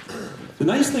packets. The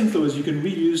nice thing, though, is you can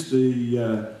reuse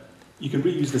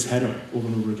this header over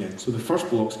and over again. So the first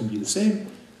blocks can be the same,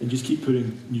 and just keep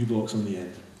putting new blocks on the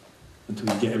end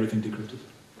until you get everything decrypted.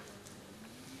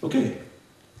 Okay,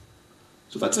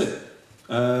 so that's it.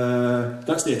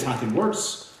 That's the attack in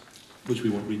words, which we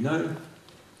won't read now.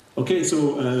 Okay,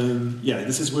 so yeah,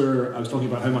 this is where I was talking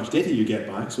about how much data you get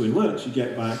back. So in Linux, you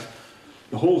get back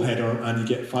the whole header, and you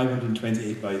get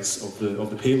 528 bytes of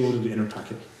the payload of the inner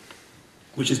packet,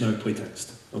 which is now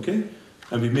plaintext. Okay,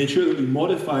 and we've made sure that we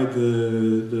modified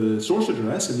the source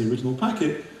address in the original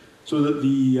packet so that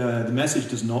the message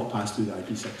does not pass through the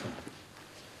IPsec tunnel.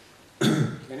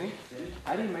 Kenny,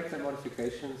 how do you make that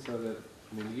modification so that,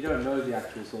 I mean, you don't know the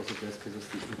actual source address because it's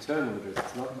the internal address,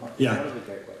 it's not part of the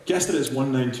gateway. Guess that it's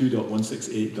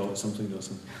 192.168.something.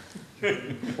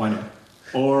 Why not?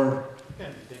 Or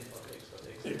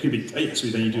it could be, yeah, so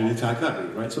then you do the attack that way,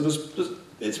 right? So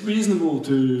it's reasonable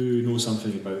to know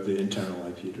something about the internal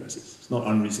IP addresses. It's not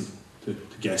unreasonable to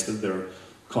guess that they're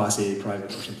class A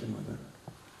private or something like that.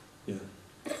 Yeah.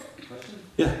 Question?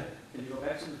 Yeah. Can you go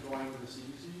back to the drawing with the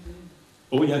CBC thing?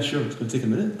 Oh yeah, sure. It's going to take a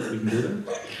minute. We can do that.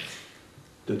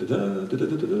 Da, da, da, da, da,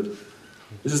 da, da.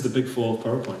 This is the big fall of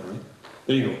PowerPoint, right?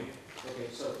 There you go. Okay,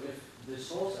 so if the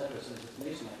source address and the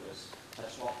destination address are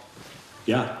swapped,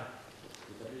 Yeah.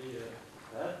 would that be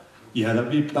bad? Yeah,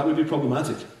 that would be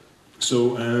problematic.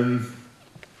 So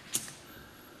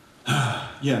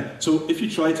yeah. So if you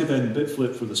try to then bit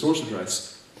flip for the source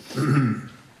address,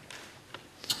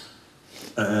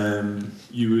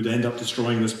 you would end up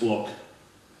destroying this block.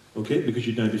 Okay, because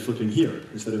you'd now be flipping here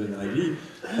instead of in the IV,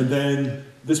 and then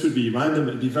this would be random.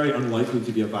 It'd be very unlikely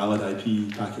to be a valid IP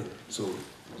packet, so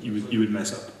you would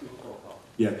mess up.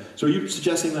 Yeah. So are you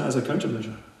suggesting that as a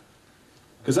countermeasure?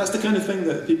 Because that's the kind of thing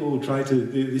that people will try to.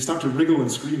 They start to wriggle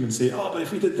and scream and say, "Oh, but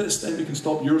if we did this, then we can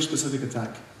stop your specific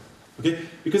attack." Okay?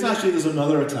 Because actually, there's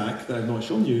another attack that I've not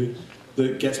shown you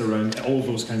that gets around all of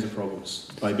those kinds of problems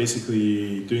by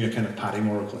basically doing a kind of padding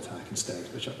oracle attack instead,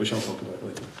 which I'll talk about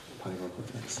later. Padding oracle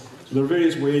attacks. So there are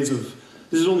various ways of.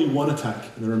 This is only one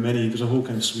attack, and there are many. There's a whole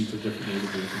kind of suite of different ways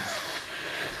of doing things.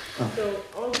 Oh. So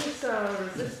all this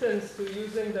resistance to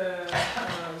using the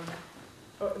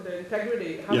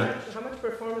integrity, how much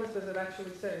performance does it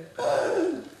actually save?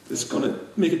 It's going to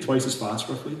make it twice as fast,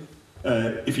 roughly,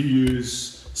 if you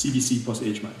use CBC plus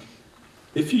HMAC.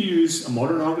 If you use a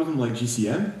modern algorithm like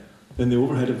GCM, then the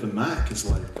overhead of the Mac is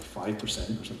like 5% or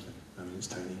something. I mean, it's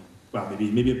tiny. Well,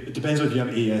 maybe it depends if you have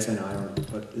AES-NI or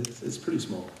not, but it's pretty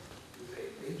small.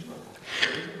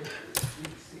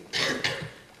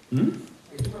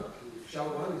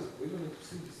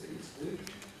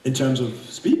 In terms of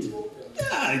speed?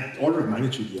 Yeah, order of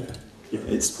magnitude, yeah. Yeah,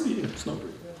 it's pretty, it's not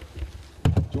great.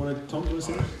 Do you want to talk to us?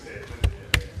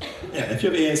 Yeah, if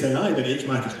you have AES-NI, then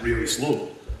HMAC is really slow.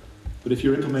 But if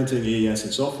you're implementing AES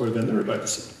in software, then they're about the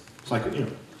same. Cycle,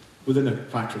 within a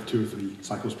factor of 2 or 3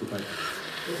 cycles per byte.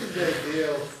 What is the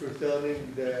idea of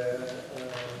returning the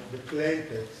plain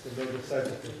text and not the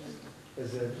ciphertext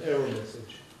as an error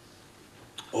message?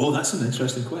 Oh, that's an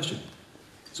interesting question.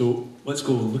 So let's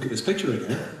go and look at this picture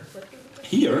again.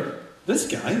 Here, this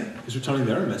guy is returning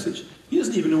the error message. He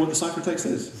doesn't even know what the ciphertext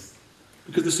is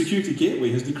because the security gateway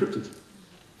has decrypted.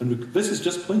 And this is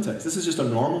just plaintext. This is just a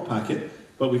normal packet,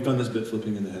 but we've done this bit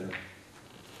flipping in the header.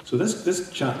 So this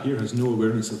chap here has no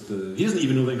awareness of he doesn't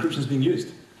even know that encryption is being used.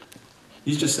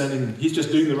 He's just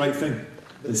doing the right thing.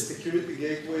 The security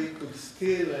gateway could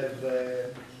still have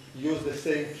used the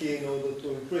same key in order to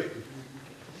encrypt it.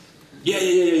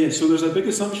 Yeah. So there's a big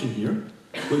assumption here,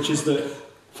 which is that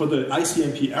for the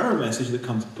ICMP error message that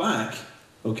comes back,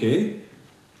 okay,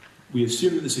 we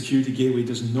assume that the security gateway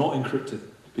does not encrypt it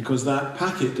because that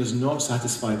packet does not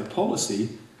satisfy the policy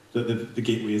that the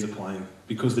gateway is applying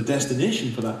because the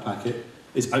destination for that packet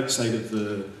is outside of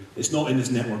it's not in this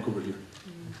network over here.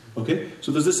 Okay?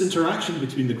 So there's this interaction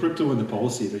between the crypto and the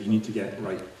policy that you need to get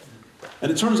right.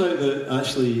 And it turns out that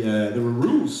actually there were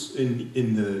rules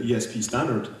in the ESP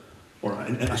standard, or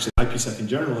actually IPsec in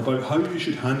general, about how you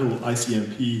should handle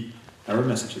ICMP error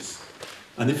messages.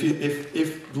 And if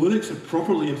Linux had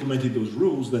properly implemented those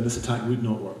rules, then this attack would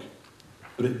not work.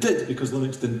 But it did because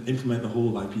Linux didn't implement the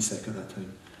whole of IPsec at that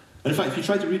time. And in fact, if you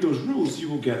try to read those rules, you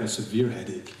will get a severe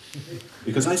headache.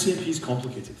 Because ICMP is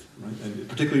complicated, right? And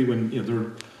particularly when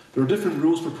there are different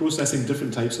rules for processing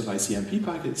different types of ICMP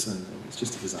packets, and it's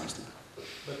just a disaster.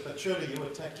 But surely your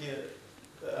attack here,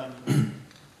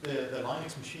 the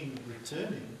Linux machine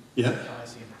returning the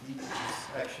ICMP is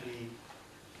actually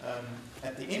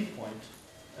at the endpoint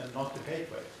and not the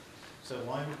gateway. So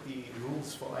why would the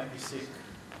rules for IPsec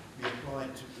be applied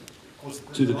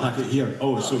to the packet here?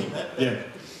 Oh, so that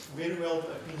very well.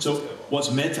 So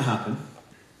what's meant to happen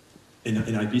in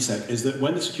IPsec is that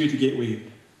when the security gateway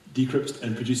decrypts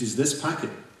and produces this packet,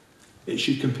 it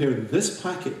should compare this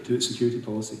packet to its security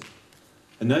policy.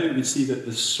 And now we see that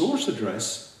the source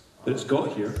address that it's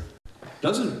got here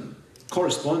doesn't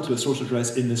correspond to a source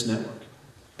address in this network.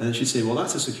 And it should say, well,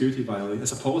 that's a security violation,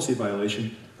 it's a policy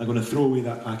violation, I'm going to throw away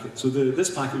that packet. So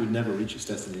this packet would never reach its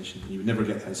destination, and you would never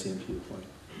get ICMP applied.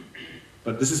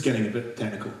 But this is getting a bit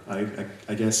technical.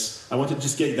 I guess I wanted to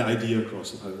just get the idea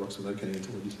across of how it works without getting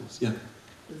into more details. Yeah?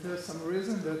 Is there some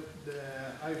reason that the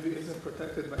IV isn't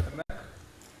protected by the Mac?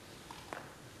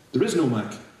 There is no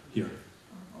Mac here.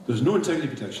 There's no integrity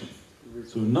protection.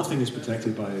 So nothing is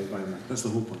protected by Mac. That's the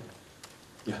whole point.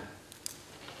 Yeah.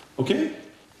 Okay?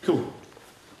 Cool.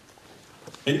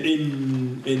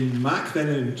 In Mac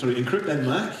then, encrypt then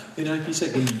Mac in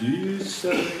IPsec, when you do use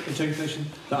integrity protection,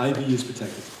 the IV is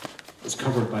protected. It's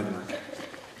covered by the Mac.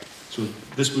 So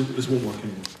this won't work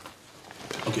anymore.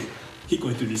 Okay, keep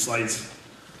going through these slides.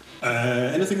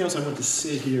 Anything else I want to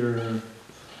say here?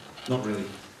 Not really.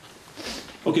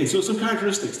 Okay, so some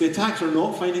characteristics. The attacks are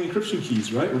not finding encryption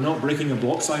keys, right? We're not breaking a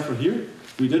block cipher here.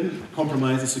 We didn't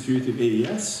compromise the security of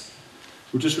AES.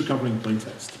 We're just recovering plain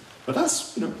text. But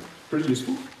that's, pretty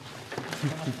useful.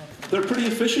 They're pretty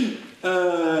efficient.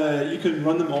 You can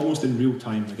run them almost in real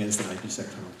time against an IPsec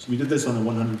tunnel. So we did this on a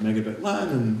 100 megabit LAN,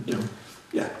 and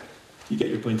you get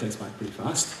your plain text back pretty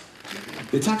fast.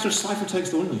 The attacks are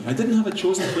ciphertext only. I didn't have a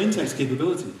chosen plain text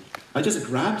capability. I just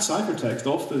grabbed ciphertext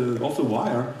off the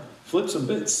wire, flipped some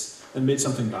bits, and made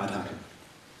something bad happen.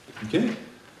 Okay?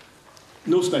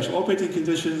 No special operating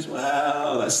conditions.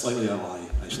 Well, that's slightly a lie,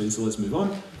 actually, so let's move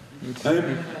on.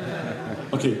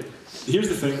 Okay, here's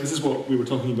the thing. This is what we were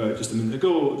talking about just a minute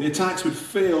ago. The attacks would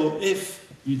fail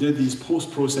if you did these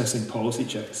post-processing policy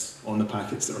checks on the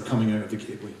packets that are coming out of the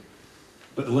gateway.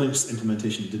 But the Linux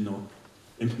implementation did not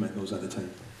implement those at the time.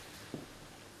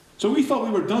 So we thought we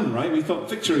were done, right? We thought,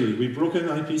 victory, we've broken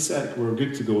IPsec, we're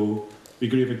good to go. We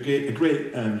gave a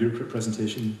great Eurocrypt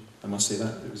presentation, I must say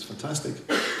that. It was fantastic.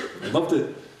 I loved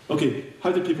it. Okay,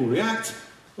 how did people react?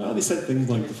 Well, they said things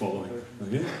like the following.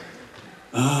 Okay?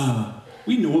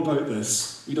 We know about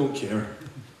this. We don't care.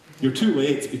 You're too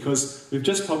late because we've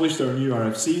just published our new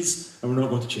RFCs and we're not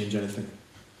going to change anything.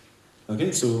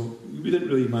 Okay, so we didn't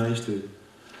really manage to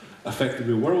affect the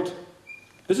real world.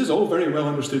 This is all very well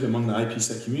understood among the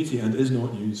IPsec community and is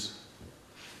not news.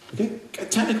 Okay,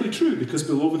 technically true because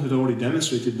Beloven had already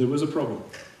demonstrated there was a problem,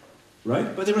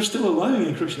 right? But they were still allowing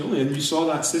encryption only, and you saw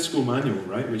that Cisco manual,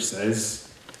 right, which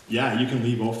says, yeah, you can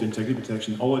leave off the integrity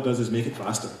protection. All it does is make it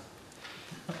faster.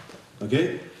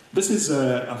 Okay, this is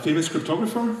a famous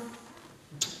cryptographer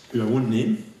who I won't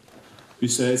name, who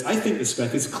says, I think the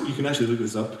spec is, you can actually look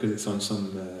this up because it's on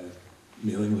some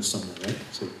mailing list somewhere, right?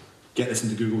 So get this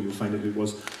into Google, you'll find out who it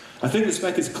was. I think the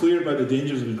spec is clear about the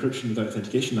dangers of encryption without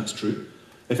authentication. That's true.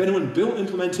 If anyone built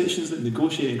implementations that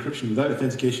negotiate encryption without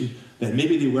authentication, then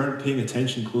maybe they weren't paying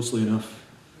attention closely enough.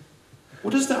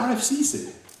 What does the RFC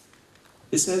say?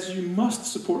 It says you must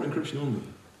support encryption only.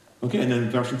 Okay, and then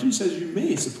version 3 says you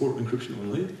may support encryption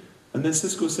only, and then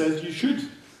Cisco says you should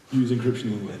use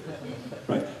encryption only.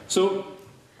 Right? So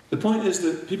the point is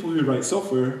that people who write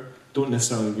software don't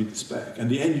necessarily read the spec,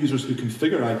 and the end users who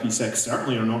configure IPsec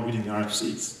certainly are not reading the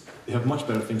RFCs. They have much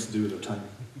better things to do with their time.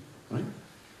 Right?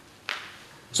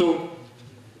 So,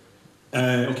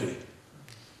 okay,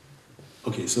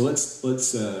 so let's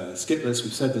skip this.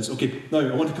 We've said this. Okay, now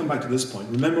I want to come back to this point.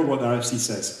 Remember what the RFC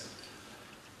says.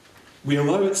 We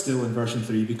allow it still in version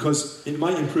 3 because it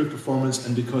might improve performance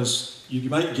and because you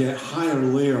might get higher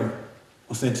layer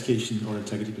authentication or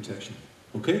integrity protection.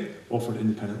 Okay, offered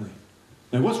independently.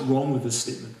 Now, what's wrong with this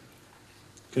statement?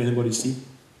 Can anybody see?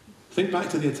 Think back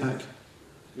to the attack.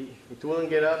 It won't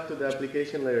get up to the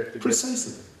application layer.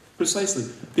 Precisely. Precisely.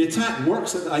 The attack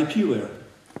works at the IP layer.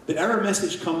 The error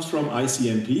message comes from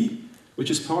ICMP,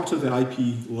 which is part of the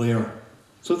IP layer.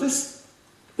 So this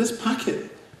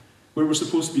packet, where we're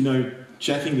supposed to be now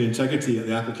checking the integrity at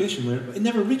the application layer, it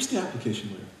never reached the application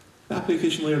layer. The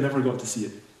application layer never got to see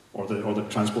it, or the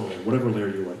transport layer, whatever layer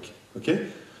you like.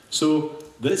 Okay? So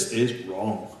this is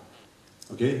wrong.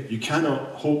 Okay? You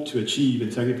cannot hope to achieve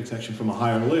integrity protection from a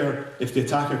higher layer if the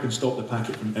attacker can stop the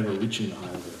packet from ever reaching the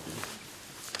higher layer.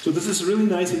 So there's this really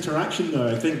nice interaction now,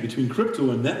 I think, between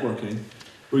crypto and networking,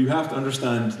 where you have to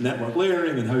understand network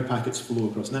layering and how packets flow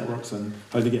across networks and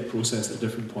how they get processed at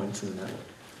different points in the network.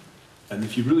 And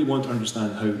if you really want to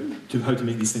understand how to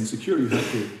make these things secure, you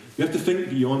have to think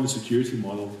beyond the security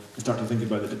model and start to think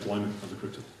about the deployment of the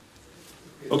crypto.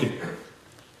 Okay.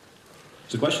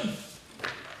 Is there a question?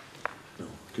 No.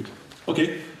 Good.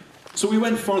 Okay. So we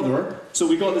went further. So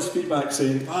we got this feedback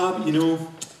saying, but you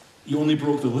know, you only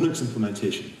broke the Linux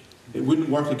implementation. It wouldn't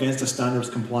work against a standards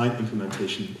compliant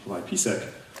implementation of IPsec.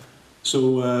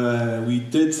 So we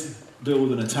did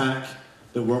build an attack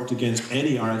that worked against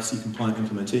any RFC compliant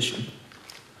implementation.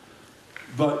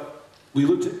 But we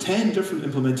looked at 10 different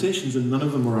implementations and none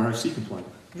of them were RFC compliant.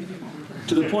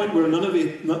 To the point where none of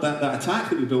that attack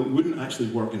that we built wouldn't actually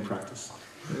work in practice.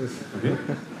 Okay?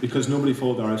 Because nobody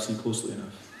followed the RFC closely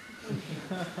enough.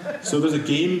 So there's a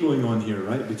game going on here,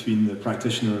 right, between the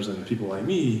practitioners and people like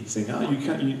me saying,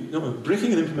 no,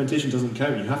 breaking an implementation doesn't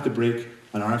count. You have to break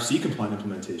an RFC compliant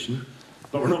implementation,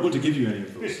 but we're not going to give you any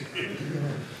of those.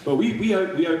 But we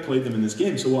outplayed them in this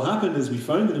game. So what happened is we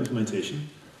found an implementation,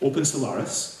 Open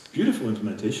Solaris, beautiful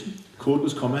implementation, code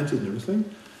was commented and everything,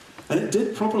 and it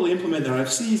did properly implement the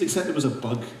RFCs, except there was a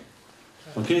bug.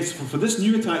 Okay, so for this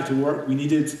new attack to work, we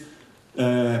needed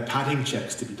padding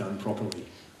checks to be done properly.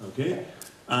 Okay,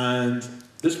 and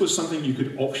this was something you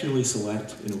could optionally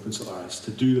select in Open Solaris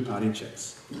to do the padding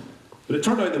checks. But it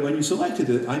turned out that when you selected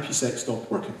it, IPsec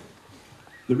stopped working.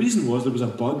 The reason was there was a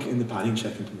bug in the padding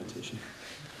check implementation.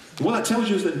 And what that tells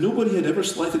you is that nobody had ever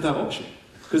selected that option.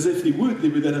 Because if they would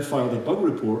then have filed a bug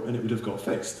report and it would have got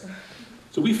fixed.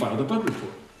 So we filed a bug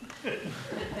report.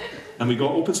 And we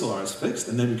got Open Solaris fixed,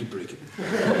 and then we could break it.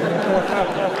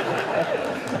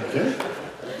 Okay?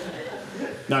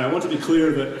 Now, I want to be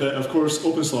clear that, of course,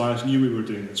 Open Solaris knew we were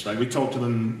doing this, right? We talked to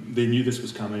them, they knew this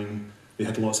was coming, they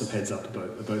had lots of heads up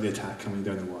about the attack coming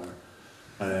down the wire.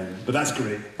 But that's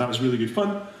great, that was really good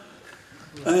fun.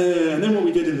 And then what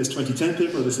we did in this 2010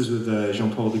 paper, this is with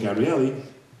Jean-Paul de Gabrielli,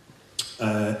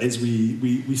 is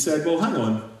we said, well, hang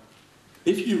on,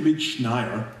 if you read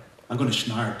Schneier, I'm going to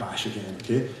Schneier bash again,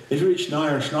 okay? If you read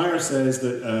Schneier, Schneier says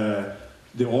that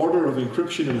the order of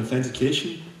encryption and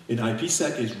authentication in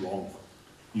IPsec is wrong.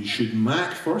 You should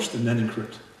MAC first and then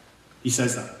encrypt. He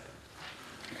says that.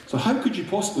 So how could you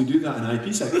possibly do that in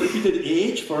IPsec? If you did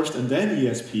AH first and then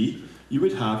ESP, you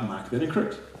would have MAC then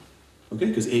encrypt. Okay,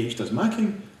 because AH does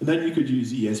MACing, and then you could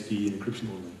use ESP and encryption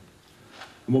only.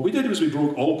 And what we did was we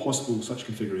broke all possible such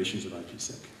configurations of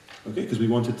IPsec. Okay, because we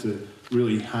wanted to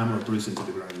really hammer Bruce into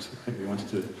the ground. Right?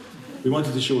 We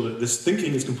wanted to show that this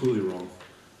thinking is completely wrong.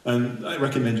 And I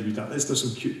recommend you read that. There's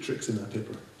some cute tricks in that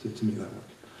paper to make that work.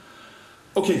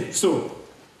 Okay, so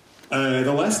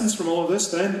the lessons from all of this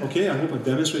then, okay, I hope I've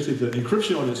demonstrated that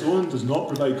encryption on its own does not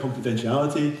provide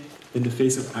confidentiality in the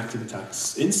face of active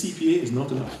attacks. In CPA is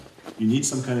not enough. You need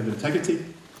some kind of integrity.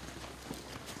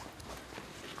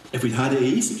 If we'd had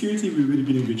AE security, we would have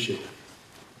been in good shape.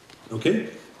 Okay,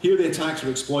 here the attacks are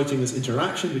exploiting this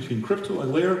interaction between crypto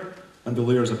and layer and the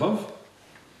layers above.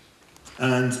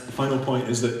 And the final point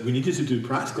is that we needed to do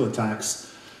practical attacks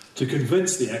to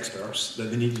convince the experts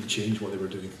that they needed to change what they were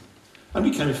doing. And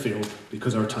we kind of failed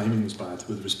because our timing was bad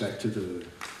with respect to the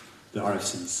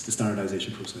RFCs, the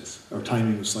standardization process. Our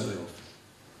timing was slightly off.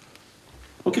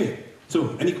 Okay,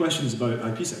 so any questions about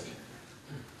IPsec?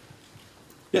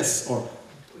 Yes, or?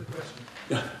 Quick question.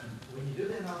 Yeah. When you do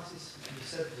the analysis, you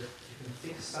said that you can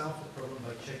fix some of the problem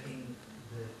by checking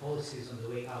the policies on the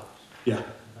way out. Yeah.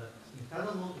 But in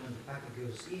tunnel mode, when the packet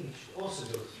goes in, it should also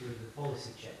go through the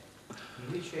policy check.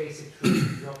 In which case, it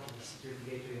should drop to the security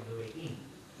gateway on the way in.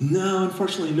 No,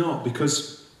 unfortunately not,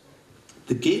 because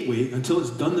the gateway, until it's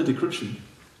done the decryption,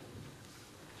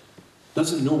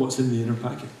 doesn't know what's in the inner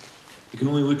packet. It can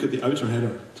only look at the outer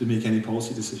header to make any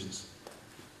policy decisions.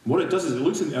 What it does is it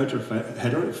looks in the outer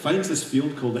header, it finds this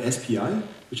field called the SPI,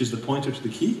 which is the pointer to the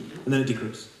key, and then it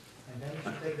decrypts. And then if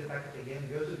you take the packet again,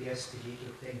 go to the SPD to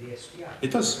obtain the SPI.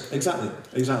 It does, exactly.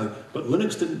 But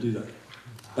Linux didn't do that.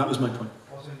 That was my point.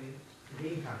 Also in the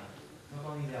incoming, not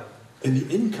only in the outgoing. In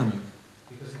the incoming?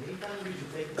 Because in the incoming, you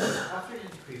should take the packet after you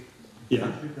decrypt.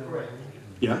 Yeah. Correct.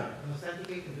 Yeah. And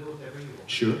authenticate and do whatever you want.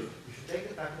 Sure. You should take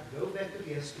the packet, go back to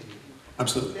the SPD.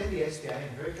 Absolutely. Then the SPI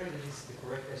and verify that it's the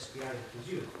correct SPI that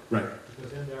was used. Right.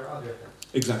 Because then there are other attacks.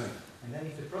 Exactly. And then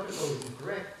if the protocol is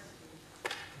incorrect.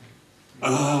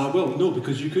 Well, no,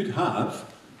 because you could have.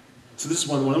 So this is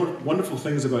one of the wonderful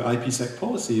things about IPsec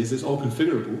policy is it's all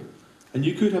configurable, and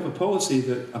you could have a policy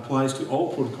that applies to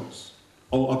all protocols,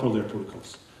 all upper layer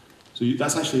protocols. So So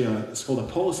that's actually it's called a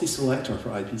policy selector for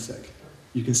IPsec.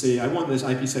 You can say, I want this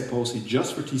IPsec policy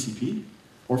just for TCP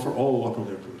or for all upper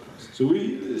layer protocols. So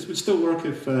this would still work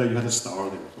if you had a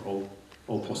star there for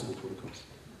all possible protocols.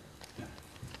 Yeah.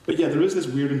 But yeah, there is this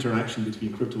weird interaction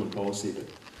between crypto and policy that,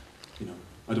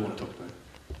 I don't want to talk about.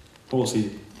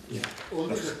 Policy, yeah. All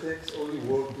these attacks only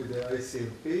work with the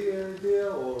ICMP idea,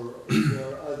 or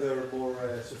there are other more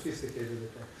sophisticated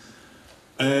attacks?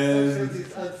 Sometimes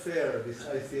it's unfair, this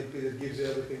ICMP that gives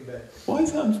everything back. Why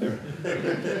is that unfair?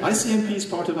 ICMP is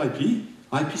part of IP.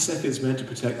 IPsec is meant to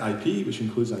protect IP, which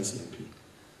includes ICMP.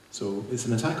 So it's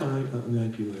an attack on the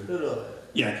IP layer. No.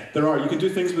 Yeah, there are. You can do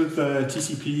things with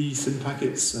TCP, SYN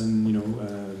packets,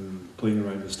 and playing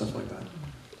around with stuff like that.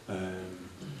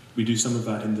 We do some of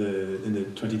that in the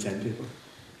 2010 paper,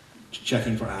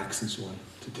 checking for ACKs and so on,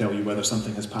 to tell you whether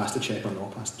something has passed a check or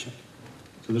not passed a check.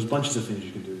 So there's bunches of things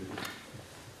you can do.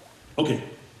 Okay.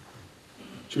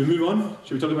 Should we move on?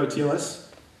 Should we talk about TLS?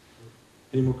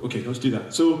 Any more? Okay, let's do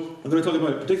that. So I'm going to talk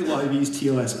about predictable IVs,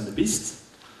 TLS, and the beast.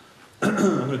 I'm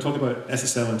going to talk about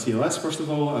SSL and TLS, first of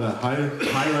all, at a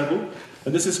high level.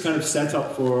 And this is kind of set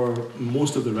up for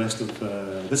most of the rest of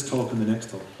this talk and the next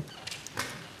talk.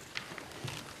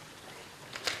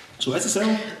 So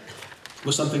SSL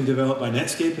was something developed by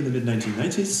Netscape in the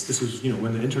mid-1990s. This was,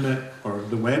 when the internet or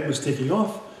the web was taking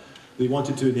off. They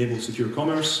wanted to enable secure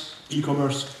commerce,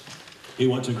 e-commerce. They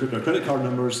want to encrypt our credit card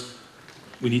numbers.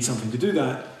 We need something to do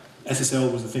that.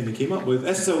 SSL was the thing they came up with.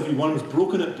 SSL v1 was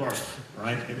broken at birth,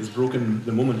 right? It was broken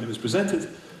the moment it was presented.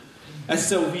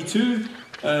 SSL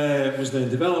v2 was then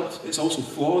developed. It's also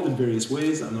flawed in various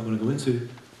ways that I'm not going to go into.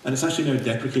 And it's actually now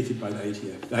deprecated by the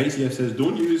IETF. The IETF says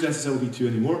don't use SSL v2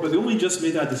 anymore, but they only just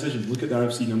made that decision. Look at the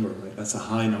RFC number, right? That's a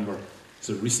high number. It's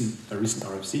a recent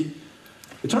RFC.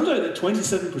 It turns out that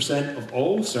 27% of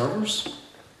all servers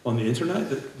on the internet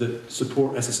that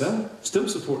support SSL still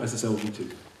support SSL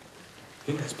v2.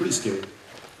 Okay, that's pretty scary.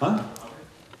 Huh?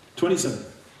 27.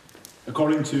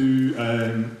 According to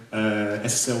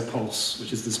SSL Pulse,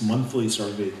 which is this monthly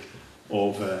survey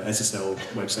of SSL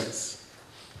websites.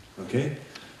 Okay?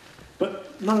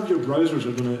 But none of your browsers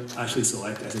are going to actually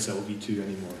select SSL v2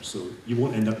 anymore, so you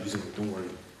won't end up using it, don't worry.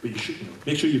 But you should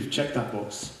make sure you've checked that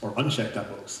box, or unchecked that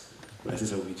box, for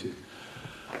SSL v2.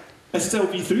 SSL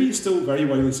v3 is still very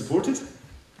widely supported.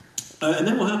 And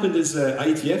then what happened is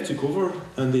IETF took over,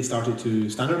 and they started to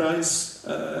standardize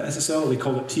SSL. They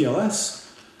called it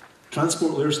TLS,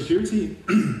 Transport Layer Security.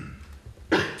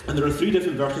 And there are 3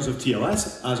 different versions of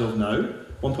TLS as of now,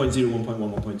 1.0,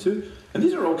 1.1, 1.2. And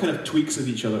these are all kind of tweaks of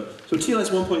each other. So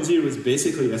TLS 1.0 is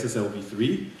basically SSL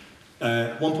v3.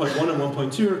 1.1 and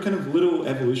 1.2 are kind of little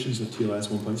evolutions of TLS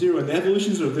 1.0, and the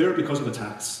evolutions are there because of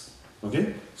attacks.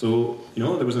 Okay? So,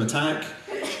 there was an attack,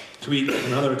 tweak,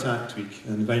 another attack, tweak,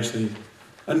 and eventually...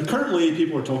 And currently,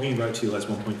 people are talking about TLS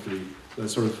 1.3.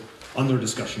 That's sort of under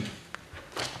discussion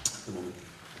at the moment.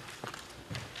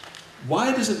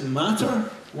 Why does it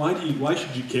matter? Why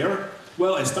should you care?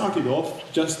 Well, it started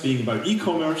off just being about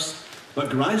e-commerce, but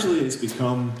gradually it's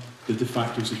become the de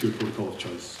facto secure protocol of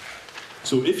choice.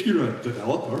 So if you're a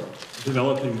developer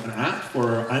developing an app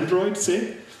for Android,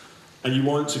 say, and you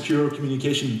want secure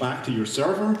communication back to your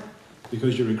server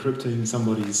because you're encrypting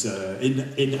somebody's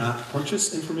in-app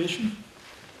purchase information,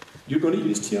 you're going to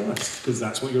use TLS because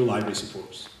that's what your library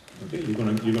supports. Okay, you're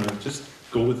going to just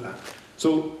go with that.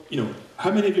 So,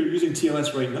 how many of you are using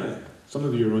TLS right now? Some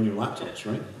of you are on your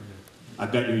laptops, right? I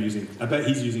bet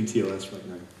he's using TLS right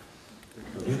now.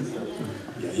 Okay?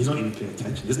 Yeah, he's not even paying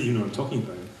attention. He doesn't even know what I'm talking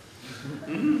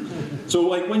about. So,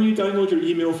 like when you download your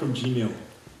email from Gmail,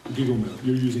 Google Mail,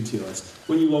 you're using TLS.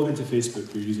 When you log into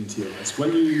Facebook, you're using TLS.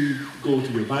 When you go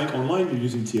to your bank online, you're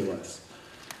using TLS.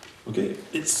 Okay?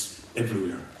 It's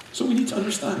everywhere. So we need to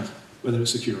understand whether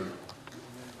it's secure or not.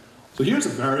 So here's a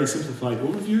very simplified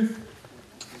overview.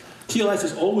 TLS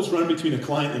is always run between a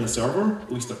client and a server,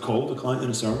 at least they're called a client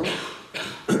and a server.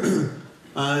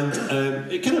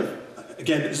 And it kind of,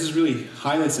 again, this is really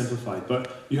highly simplified,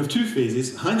 but you have 2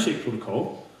 phases, handshake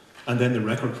protocol and then the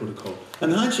record protocol.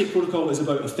 And the handshake protocol is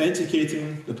about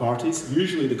authenticating the parties,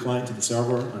 usually the client to the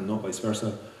server and not vice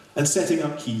versa, and setting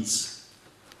up keys,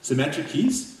 symmetric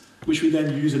keys, which we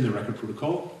then use in the record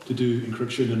protocol to do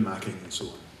encryption and macking and so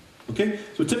on. Okay,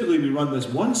 so typically we run this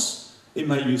once. It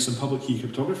might use some public key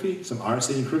cryptography, some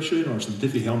RSA encryption, or some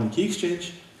Diffie-Hellman key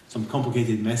exchange, some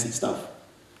complicated, messy stuff.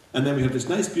 And then we have this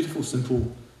nice, beautiful,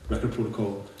 simple record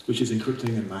protocol, which is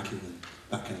encrypting and macking and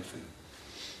that kind of thing.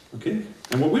 Okay?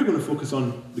 And what we're going to focus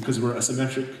on, because we're a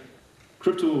symmetric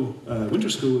crypto winter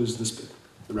school, is this bit,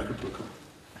 the record protocol.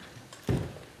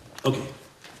 Okay.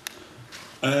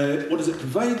 What does it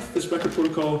provide, this record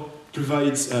protocol?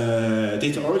 provides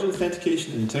data origin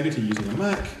authentication and integrity using a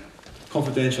MAC,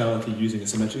 confidentiality using a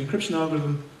symmetric encryption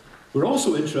algorithm. We're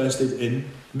also interested in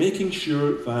making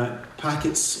sure that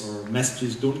packets or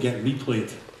messages don't get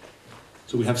replayed.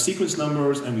 So we have sequence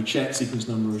numbers and we check sequence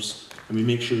numbers and we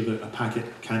make sure that a packet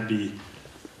can't be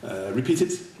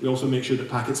repeated. We also make sure that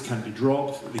packets can't be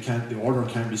dropped, the order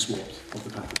can't be swapped of the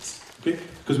packets. Okay?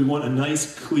 Because we want a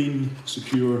nice, clean,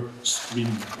 secure stream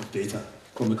of data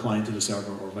from the client to the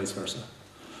server or vice versa.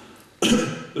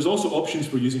 There's also options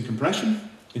for using compression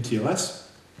in TLS,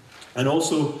 and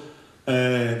also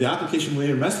the application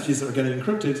layer messages that are getting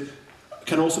encrypted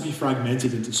can also be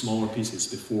fragmented into smaller pieces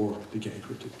before they get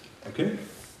encrypted. Okay?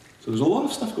 So there's a lot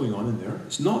of stuff going on in there.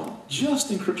 It's not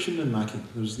just encryption and macking.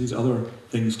 There's these other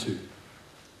things too.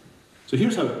 So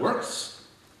here's how it works.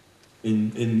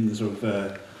 In the sort of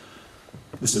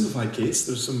the simplified case,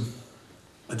 there's some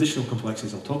additional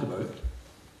complexities I'll talk about.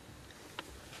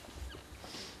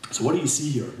 So what do you see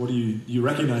here? What do you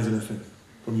recognize anything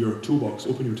from your toolbox?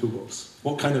 Open your toolbox.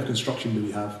 What kind of construction do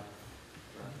we have?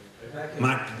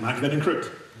 Mac then encrypt,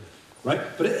 right?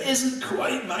 But it isn't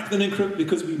quite Mac then encrypt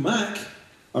because we Mac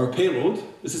our payload.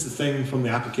 This is the thing from the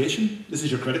application. This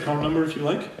is your credit card number if you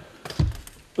like.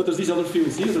 But there's these other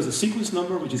fields here. There's a sequence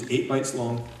number which is 8 bytes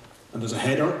long, and there's a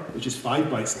header which is 5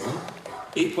 bytes long.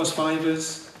 8 plus 5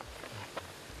 is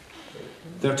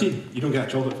 13. You don't get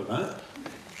a chocolate for that.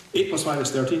 8 plus 5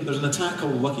 is 13. There's an attack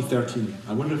called Lucky 13.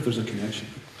 I wonder if there's a connection.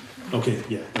 Okay,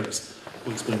 yeah, there is.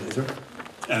 We'll explain later.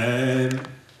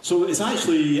 So it's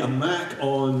actually a MAC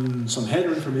on some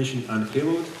header information and a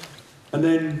payload. And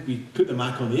then we put the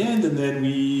MAC on the end, and then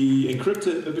we encrypt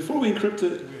it. But before we encrypt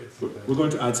it, we're going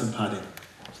to add some padding.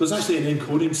 So there's actually an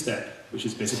encoding step, which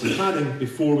is basically padding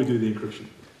before we do the encryption.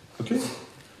 Okay?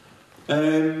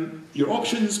 Your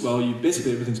options, well,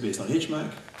 basically everything's based on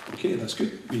HMAC. Okay, that's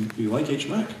good. We like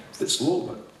HMAC. It's a bit slow,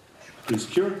 but pretty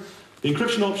secure. The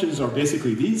encryption options are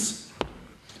basically these.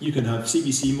 You can have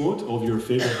CBC mode of your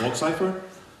favorite block cipher.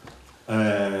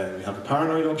 We have a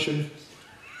paranoid option.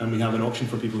 And we have an option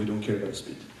for people who don't care about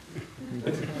speed.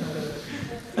 Okay.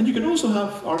 And you can also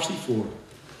have RC4,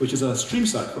 which is a stream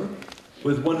cipher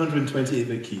with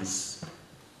 128-bit keys.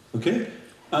 Okay?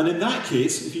 And in that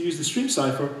case, if you use the stream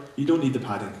cipher, you don't need the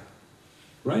padding,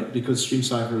 right? Because stream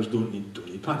ciphers don't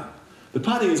need padding. The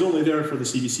padding is only there for the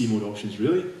CBC mode options,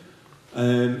 really.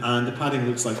 And the padding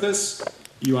looks like this.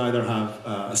 You either have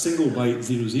a single byte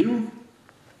 00,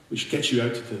 which gets you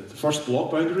out to the first block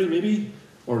boundary, maybe,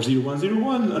 or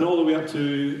 0101, and all the way up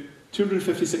to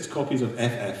 256 copies of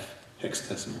FF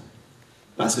hexadecimal.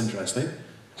 That's interesting.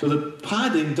 So the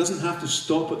padding doesn't have to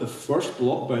stop at the first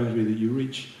block boundary that you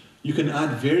reach. You can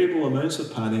add variable amounts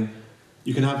of padding.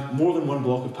 You can have more than one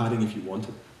block of padding if you want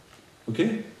it.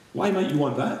 Okay? Why might you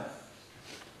want that?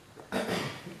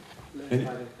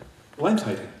 Length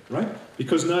hiding, right?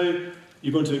 Because now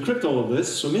you're going to encrypt all of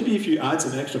this, so maybe if you add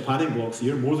some extra padding blocks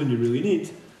here, more than you really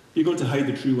need, you're going to hide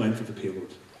the true length of the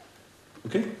payload.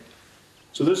 Okay?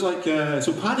 So there's like,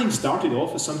 so padding started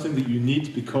off as something that you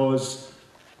need because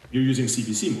you're using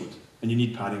CBC mode, and you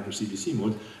need padding for CBC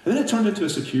mode, and then it turned into a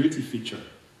security feature,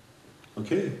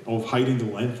 okay, of hiding the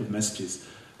length of messages.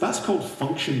 That's called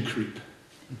function creep,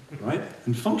 right?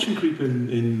 And function creep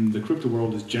in the crypto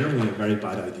world is generally a very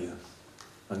bad idea.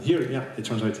 And here, yeah, it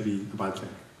turns out to be a bad thing.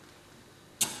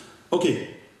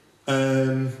 Okay.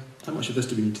 How much of this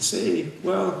do we need to say?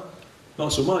 Well,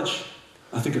 not so much.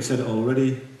 I think I've said it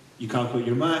already. You calculate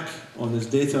your MAC on this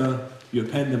data, you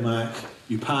append the MAC,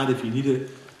 you pad if you need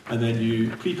it, and then you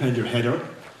prepend your header.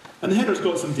 And the header's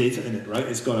got some data in it, right?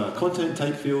 It's got a content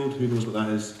type field, who knows what that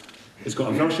is. It's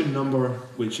got a version number,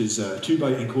 which is a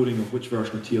 2-byte encoding of which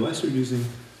version of TLS you're using.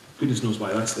 Goodness knows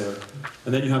why that's there.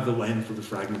 And then you have the length of the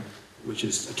fragment, which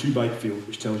is a 2-byte field,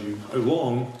 which tells you how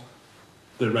long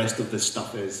the rest of this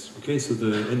stuff is. Okay, so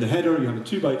in the header you have a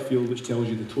 2-byte field which tells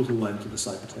you the total length of the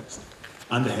ciphertext.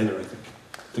 And the header, I think.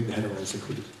 I think the header length is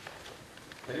included.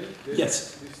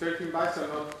 Yes? These 13 bytes are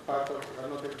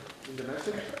not in the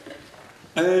message?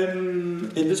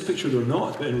 In this picture they're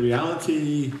not, but in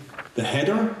reality the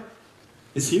header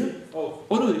is here. Oh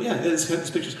no, yeah, this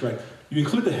picture's correct. You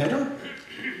include the header,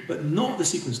 but not the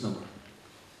sequence number.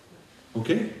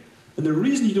 Okay? And the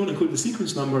reason you don't include the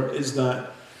sequence number is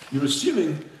that you're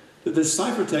assuming that this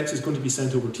ciphertext is going to be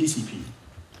sent over TCP.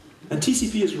 And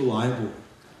TCP is reliable.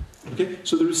 Okay?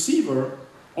 So the receiver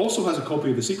also has a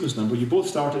copy of the sequence number. You both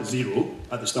start at 0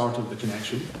 at the start of the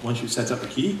connection, once you've set up the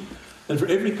key. And for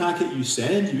every packet you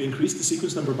send, you increase the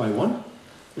sequence number by 1.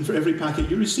 And for every packet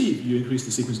you receive, you increase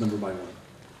the sequence number by 1.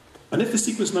 And if the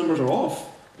sequence numbers are off,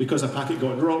 because a packet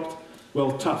got dropped,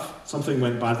 well, tough. Something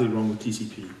went badly wrong with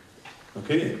TCP.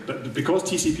 Okay, but because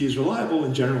TCP is reliable,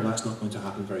 in general, that's not going to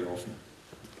happen very often.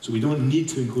 So we don't need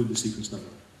to include the sequence number,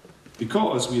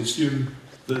 because we assume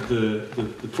that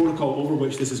the protocol over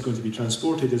which this is going to be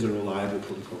transported is a reliable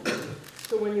protocol.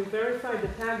 So when you verify the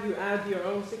tag, you add your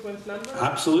own sequence number?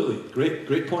 Absolutely.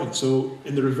 Great point. So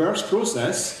in the reverse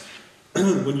process,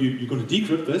 when you're going to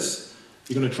decrypt this,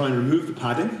 you're going to try and remove the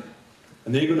padding,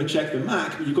 and then you're going to check the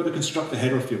MAC, but you've got to construct the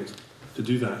header field to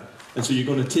do that. And so you're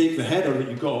going to take the header that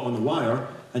you got on the wire,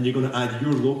 and you're going to add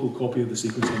your local copy of the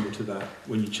sequence number to that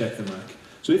when you check the MAC.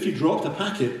 So if you dropped a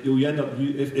packet, you'll end up,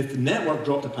 if the network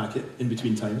dropped a packet in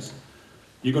between times,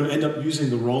 you're going to end up using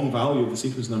the wrong value of the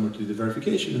sequence number to do the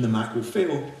verification, and the MAC will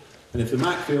fail. And if the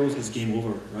MAC fails, it's game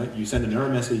over, right? You send an error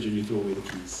message and you throw away the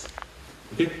keys.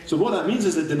 Okay? So what that means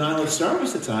is that denial of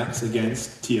service attacks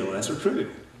against TLS are trivial.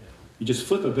 You just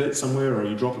flip a bit somewhere, or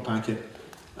you drop a packet,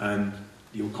 and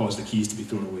you'll cause the keys to be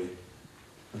thrown away.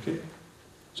 Okay?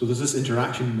 So there's this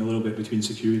interaction a little bit between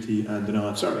security and denial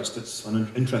of service. That's an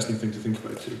interesting thing to think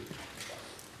about too.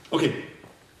 Okay.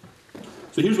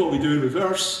 So here's what we do in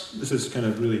reverse. This is kind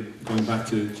of really going back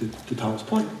to Tal's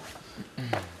point.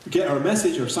 We get our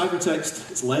message, our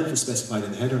ciphertext, its length is specified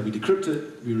in the header, we decrypt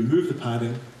it, we remove the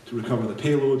padding to recover the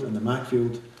payload and the MAC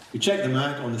field. We check the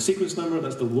MAC on the sequence number,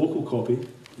 that's the local copy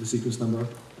of the sequence number,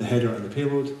 the header and the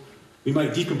payload. We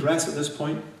might decompress at this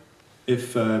point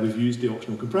if we've used the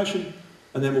optional compression,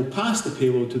 and then we'll pass the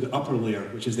payload to the upper layer,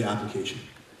 which is the application.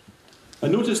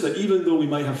 And notice that even though we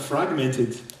might have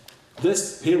fragmented,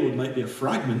 this payload might be a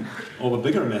fragment of a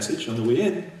bigger message on the way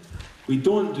in, we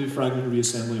don't do fragment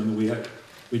reassembly on the way out.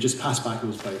 We just pass back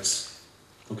those bytes.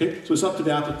 Okay? So it's up to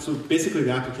the so basically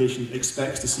the application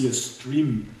expects to see a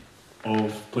stream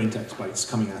of plaintext bytes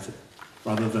coming at it,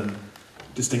 rather than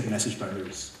distinct message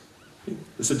boundaries. Okay?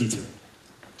 It's a detail.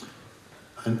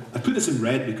 And I put this in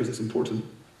red because it's important.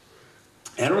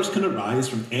 Errors can arise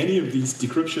from any of these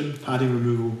decryption, padding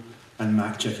removal, and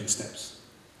MAC checking steps.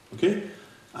 Okay?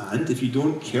 And if you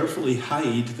don't carefully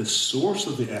hide the source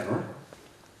of the error,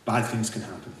 bad things can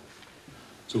happen.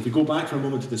 So if we go back for a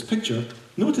moment to this picture,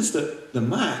 notice that the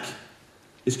MAC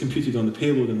is computed on the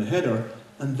payload and the header,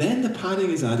 and then the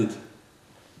padding is added.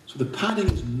 So the padding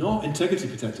is not integrity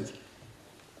protected.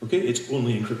 Okay? It's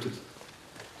only encrypted.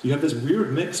 So you have this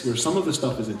weird mix where some of the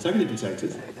stuff is integrity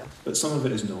protected, but some of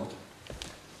it is not.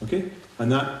 Okay?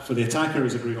 And that, for the attacker,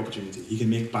 is a great opportunity. He can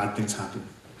make bad things happen.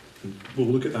 And we'll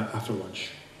look at that after lunch.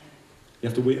 You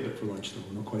have to wait a bit for lunch, though.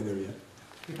 We're not quite there yet.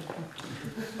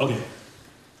 Okay.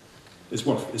 It's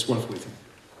worth waiting.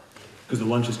 Because the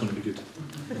lunch is going to be good.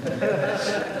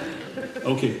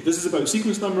 Okay, this is about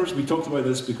sequence numbers. We talked about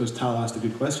this because Tal asked a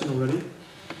good question already.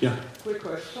 Yeah? Quick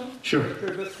question. Sure. In the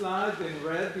previous slide, in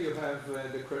red, you have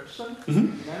decryption.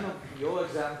 Mm-hmm. None of your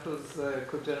examples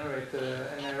could generate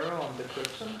an error on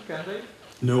decryption, can they?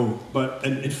 No, but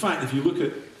in fact, if you look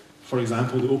at, for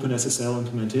example, the OpenSSL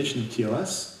implementation of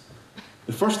TLS,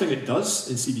 the first thing it does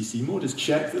in CBC mode is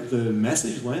check that the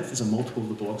message length is a multiple of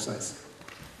the block size.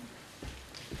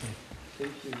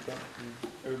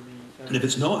 And if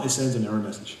it's not, it sends an error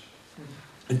message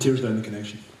and tears down the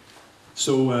connection.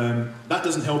 So that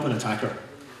doesn't help an attacker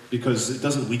because it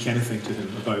doesn't leak anything to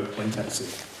him about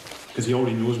plaintext, because he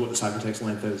already knows what the ciphertext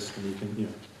length is, and you can, you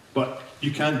know. But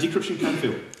decryption can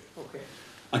fail. Okay.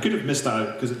 I could have missed that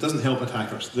out because it doesn't help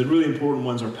attackers. The really important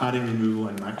ones are padding removal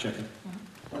and MAC checking,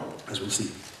 as we'll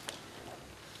see.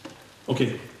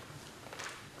 Okay.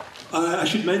 I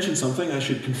should mention something. I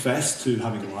should confess to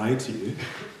having lied to you.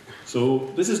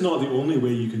 So this is not the only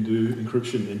way you can do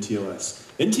encryption in TLS.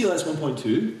 In TLS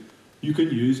 1.2, you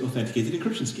can use authenticated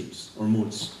encryption schemes, or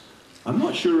modes. I'm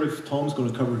not sure if Tom's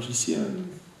going to cover GCN.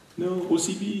 No,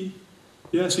 OCB.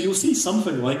 Yeah, so you'll see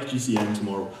something like GCN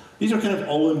tomorrow. These are kind of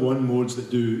all-in-one modes that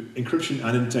do encryption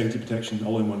and integrity protection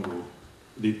all in one go.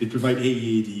 They provide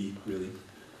AEAD, really.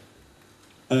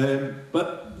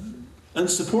 And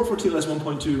support for TLS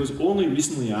 1.2 was only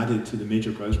recently added to the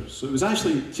major browsers. So it was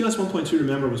actually, TLS 1.2,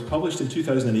 remember, was published in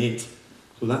 2008.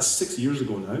 So that's 6 years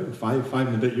ago now, or five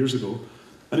and a bit years ago.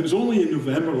 And it was only in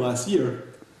November last year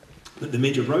that the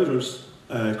major browsers,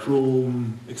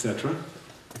 Chrome, etc.,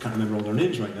 I can't remember all their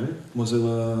names right now,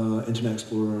 Mozilla, Internet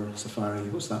Explorer, Safari,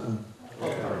 what's that one?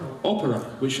 Opera,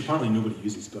 which apparently nobody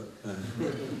uses, but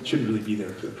shouldn't really be there,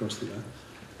 put across through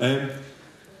that.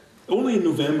 Only in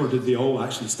November did they all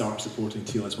actually start supporting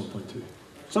TLS 1.2.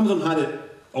 Some of them had it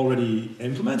already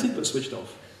implemented, but switched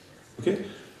off. Okay?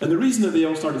 And the reason that they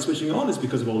all started switching on is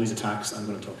because of all these attacks I'm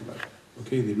going to talk about.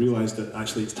 Okay? They realized that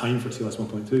actually it's time for TLS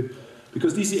 1.2,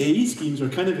 because these AE schemes are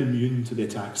kind of immune to the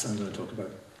attacks I'm going to talk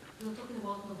about. You're talking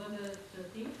about November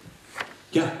 13th?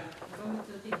 Yeah. November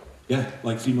 13th? Yeah,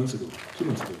 like 3 months ago, 2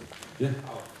 months ago.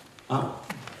 Yeah.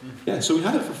 Yeah, so we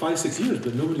had it for 5-6 years,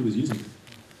 but nobody was using it.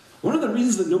 One of the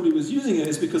reasons that nobody was using it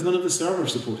is because none of the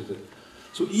servers supported it.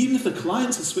 So even if the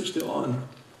clients had switched it on,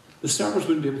 the servers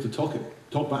wouldn't be able to talk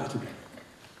back to them.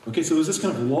 Okay, so there was this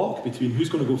kind of lock between who's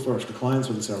going to go first, the clients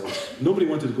or the servers. Nobody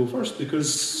wanted to go first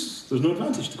because there's no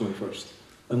advantage to going first,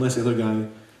 unless the other guy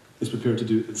is prepared to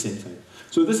do it at the same time.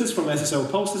 So this is from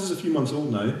SSL Pulse. This is a few months old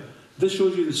now. This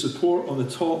shows you the support on the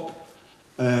top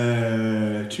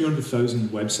 200,000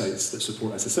 websites that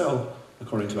support SSL,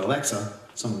 according to Alexa,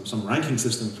 some ranking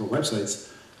system for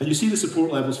websites. And you see the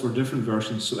support levels for different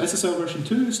versions. So SSL version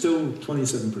 2 is still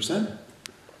 27%.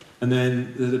 And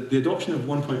then the adoption of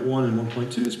 1.1 and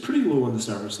 1.2 is pretty low on the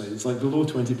server side. It's like below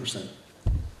 20%.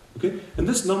 Okay? And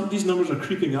these numbers are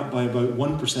creeping up by about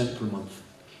 1% per month.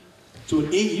 So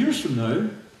in 8 years from now,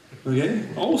 okay,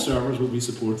 all servers will be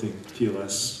supporting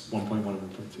TLS 1.1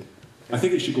 and 1.2. I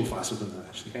think it should go faster than that,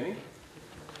 actually. Kenny?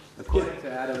 According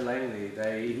to Adam Langley,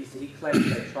 he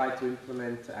claims they tried to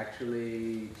implement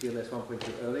actually TLS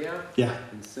 1.2 earlier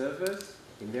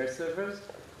in their servers,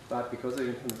 but because of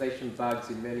implementation bugs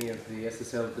in many of the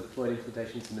SSL deployed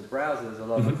implementations in the browsers, a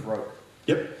lot of it broke.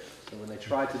 Yep. So when they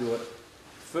tried to do it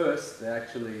first, they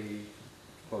actually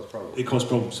caused problems. It caused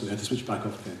problems, so they had to switch back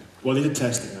off again. Well, they did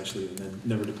testing, actually, and then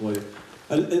never deployed it.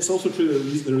 And it's also true that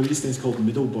they released things called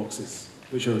middle boxes,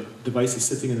 which are devices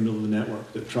sitting in the middle of the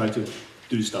network that try to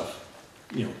do stuff,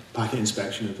 you know, packet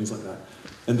inspection and things like that.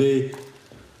 And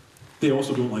they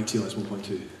also don't like TLS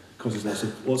 1.2. Causes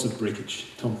lots of breakage.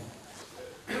 Tom?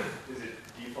 Is it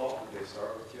default that they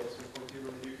start with TLS 1.2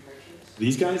 when they do connections?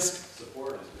 These guys?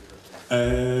 Support is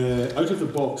different. Out of the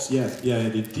box, yeah.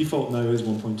 The default now is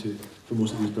 1.2 for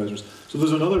most of these browsers. So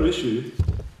there's another issue,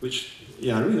 which,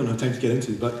 I really don't have time to get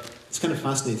into, but it's kind of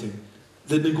fascinating.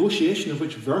 The negotiation of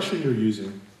which version you're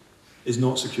using is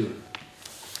not secure.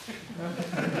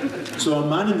 So a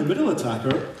man-in-the-middle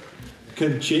attacker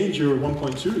can change your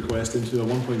 1.2 request into a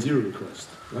 1.0 request,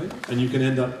 right? And you can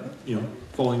end up,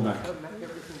 falling back. Map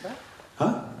everything back?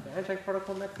 Huh? The handshake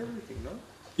protocol maps everything, no?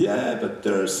 Yeah, but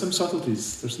there are some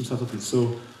subtleties.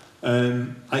 So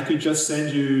I could just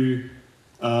send you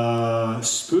a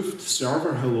spoofed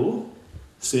server hello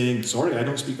saying, sorry, I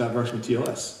don't speak that version of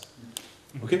TLS.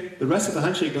 Okay? The rest of the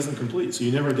handshake doesn't complete, so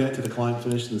you never get to the client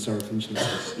finished and the server finished.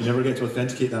 You never get to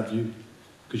authenticate that view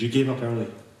because you gave up early.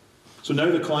 So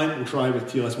now the client will try with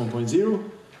TLS 1.0.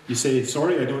 You say,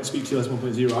 sorry, I don't speak TLS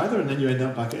 1.0 either, and then you end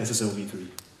up back at SSL v3.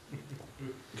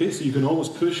 Okay, so you can always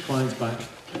push clients back.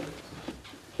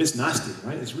 It's nasty,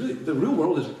 right? It's really, the real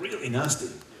world is really nasty.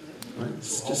 Right?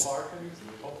 It's just,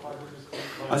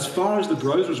 as far as the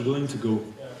browser is willing to go.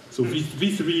 So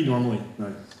v3 normally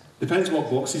now. Depends what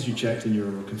boxes you checked in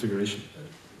your configuration.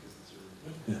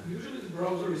 Yeah. Usually the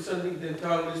browser is sending the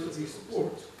entire list of these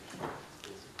supports.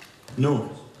 No,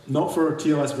 not for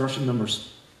TLS version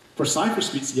numbers. For cipher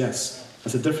suites, yes.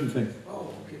 That's a different thing.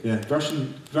 Oh, okay. Yeah,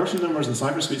 version numbers and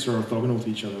cipher suites are orthogonal to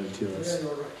each other in TLS. Yeah,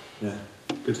 you're right. Yeah,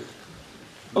 good.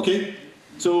 Okay,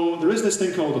 so there is this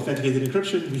thing called authenticated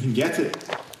encryption. We can get it.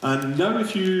 And now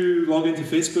if you log into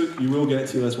Facebook, you will get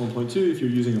TLS 1.2 if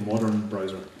you're using a modern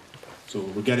browser. So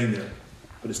we're getting there,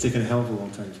 but it's taken a hell of a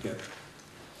long time to get.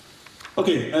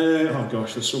 Okay, oh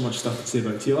gosh, there's so much stuff to say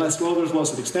about TLS. Well, there's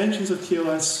lots of extensions of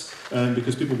TLS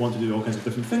because people want to do all kinds of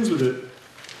different things with it.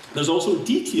 There's also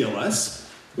DTLS,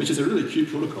 which is a really cute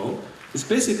protocol. It's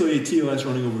basically TLS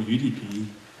running over UDP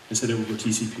instead of over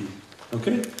TCP.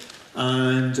 Okay,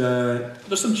 and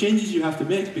there's some changes you have to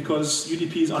make because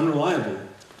UDP is unreliable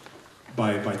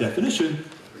by definition.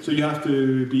 So you have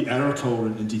to be error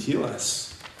tolerant in DTLS.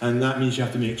 And that means you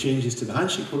have to make changes to the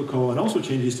handshake protocol and also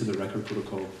changes to the record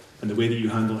protocol and the way that you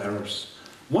handle errors.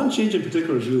 One change in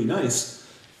particular is really nice.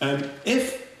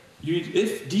 If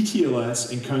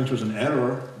DTLS encounters an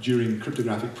error during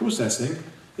cryptographic processing,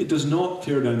 it does not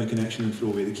tear down the connection and throw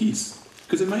away the keys.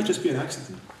 Because it might just be an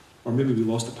accident. Or maybe we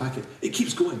lost a packet. It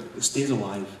keeps going. It stays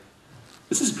alive.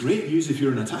 This is great news if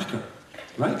you're an attacker,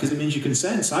 right? Because it means you can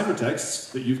send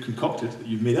ciphertexts that you've concocted, that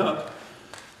you've made up,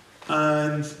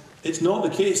 and it's not the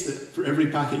case that for every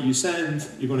packet you send,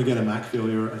 you're going to get a MAC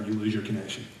failure and you lose your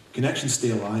connection. Connections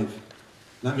stay alive.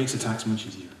 That makes attacks much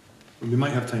easier. And we might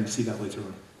have time to see that later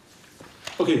on.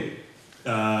 Okay,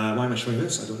 why am I showing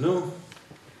this? I don't know.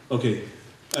 Okay.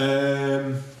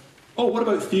 What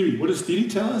about theory? What does theory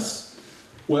tell us?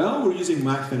 Well, we're using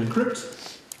MAC then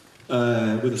encrypt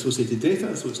with associated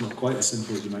data, so it's not quite as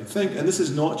simple as you might think. And this is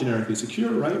not generically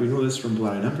secure, right? We know this from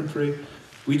Bar-Ilan and Prof.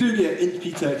 We do get int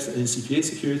ptext and CPA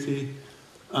security,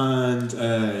 and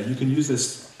you can use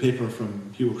this paper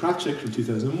from Hugo Kravchik from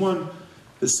 2001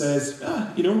 that says,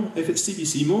 if it's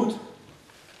CBC mode,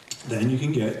 then you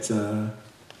can get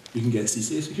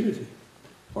CCA security,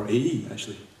 or AE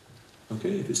actually.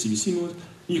 Okay, if it's CBC mode,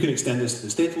 you can extend this to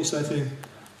the stateful setting.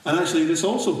 And actually, this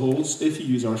also holds if you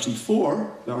use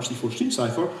RC4, the RC4 stream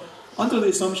cipher, under the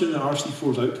assumption that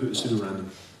RC4's output is pseudo-random.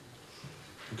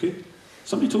 Okay?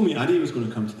 Somebody told me Adi was going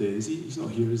to come today. Is he? He's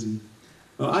not here, is he?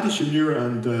 Well, Adi Shamir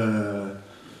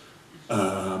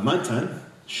and Mantan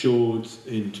showed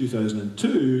in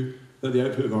 2002 that the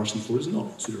output of RC4 is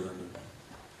not pseudo-random.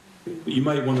 Okay? But you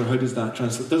might wonder, how does that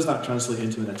translate? Does that translate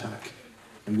into an attack?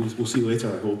 And we'll see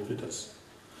later, I hope it does.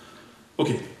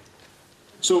 Okay.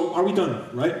 So are we done,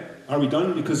 right? Are we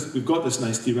done? Because we've got this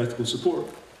nice theoretical support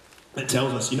that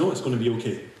tells us, you know, it's going to be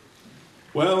okay.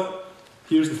 Well,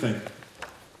 here's the thing.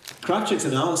 Kravchuk's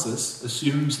analysis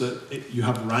assumes that you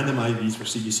have random IVs for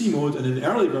CBC mode, and in the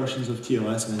early versions of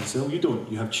TLS and NSL, you don't.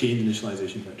 You have chained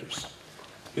initialization vectors.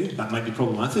 Okay? That might be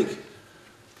problematic.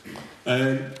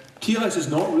 TLS is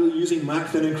not really using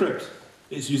MAC then encrypt.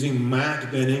 It's using MAC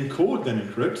then encode then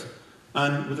encrypt,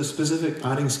 and with a specific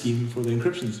padding scheme for the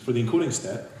encryptions, for the encoding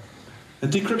step.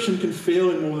 And decryption can fail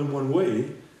in more than one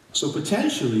way, so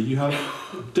potentially you have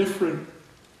different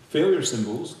failure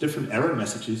symbols, different error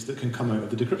messages that can come out of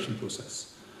the decryption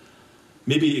process.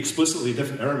 Maybe explicitly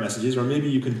different error messages, or maybe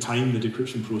you can time the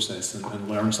decryption process and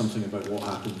learn something about what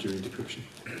happened during decryption.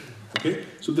 Okay?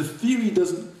 So the theory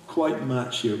doesn't quite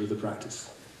match here with the practice.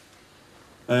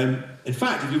 In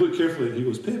fact, if you look carefully at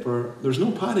Hugo's paper, there's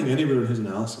no padding anywhere in his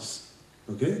analysis.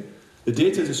 Okay? The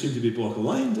data is assumed to be block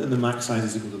aligned, and the MAC size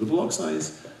is equal to the block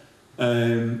size.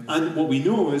 And what we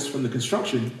know is from the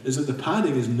construction is that the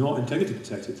padding is not integrity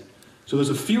protected. So there's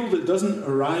a field that doesn't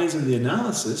arise in the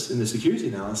analysis, in the security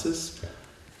analysis,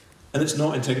 and it's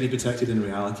not integrity protected in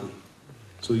reality.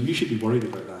 So you should be worried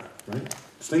about that, right?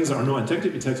 Things that are not integrity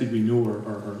protected we know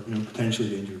are potentially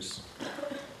dangerous.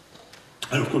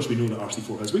 And of course we know that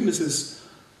RC4 has weaknesses,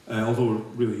 although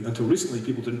really, until recently,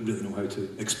 people didn't really know how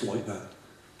to exploit that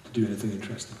to do anything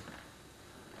interesting.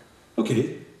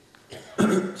 Okay,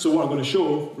 so what I'm going to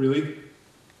show, really,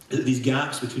 is that these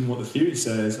gaps between what the theory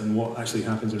says and what actually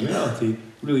happens in reality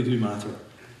really do matter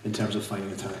in terms of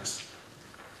finding attacks.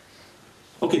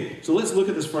 Okay, so let's look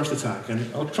at this first attack,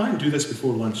 and I'll try and do this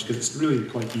before lunch because it's really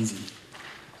quite easy.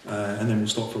 And then we'll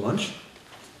stop for lunch.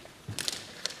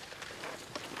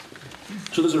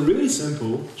 So there's a really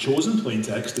simple chosen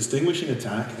plaintext distinguishing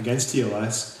attack against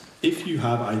TLS if you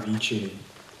have IV chaining.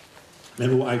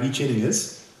 Remember what IV chaining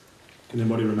is? Can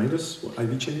anybody remind us what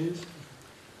IV chaining is?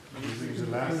 Using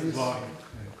the last block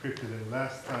encrypted the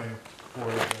last time for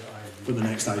the IV. For the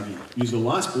next IV. Use the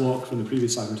last block from the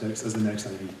previous ciphertext as the next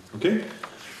IV. Okay?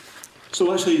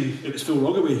 So actually, it was Phil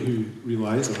Roggaway who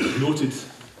realised, or noted,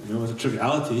 as a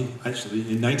triviality, actually,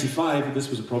 in '95 that this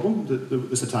was a problem, that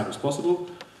this attack was possible.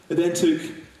 It then took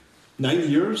 9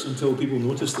 years until people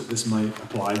noticed that this might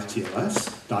apply to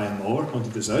TLS. Diane Moore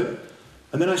pointed this out.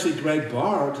 And then actually Greg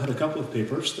Bard had a couple of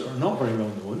papers that are not very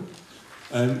well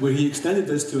known, where he extended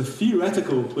this to a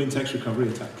theoretical plaintext recovery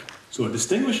attack. So a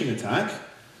distinguishing attack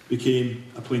became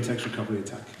a plaintext recovery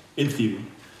attack, in theory.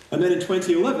 And then in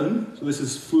 2011, so this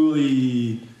is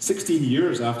fully 16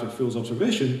 years after Phil's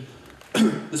observation,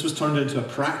 this was turned into a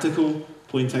practical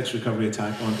plaintext recovery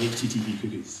attack on HTTP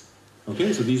cookies.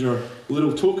 Okay, so these are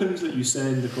little tokens that you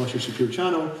send across your secure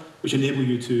channel, which enable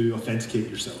you to authenticate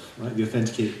yourself, right? You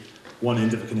authenticate one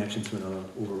end of a connection to another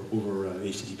over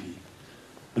HTTP.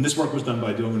 And this work was done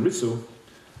by Dong and Rizzo.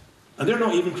 And they're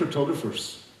not even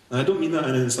cryptographers. And I don't mean that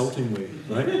in an insulting way,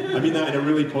 right? I mean that in a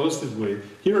really positive way.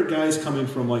 Here are guys coming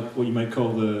from like what you might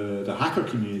call the hacker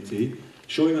community,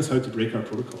 showing us how to break our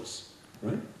protocols,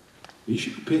 right? You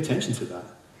should pay attention to that.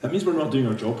 That means we're not doing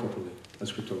our job properly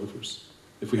as cryptographers,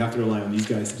 if we have to rely on these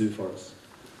guys to do it for us.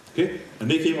 Okay? And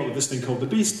they came up with this thing called the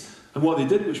Beast, and what they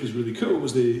did, which was really cool,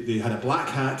 was they had a black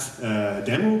hat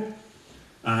demo,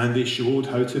 and they showed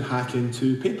how to hack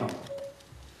into PayPal.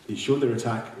 They showed their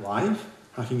attack live,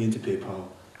 hacking into PayPal,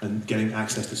 and getting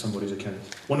access to somebody's account.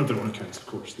 One of their own accounts, of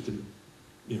course. They didn't,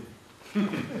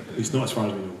 at least not as far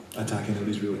as we know, attack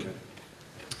anybody's real account.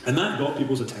 And that got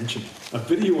people's attention. A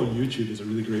video on YouTube is a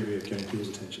really great way of getting people's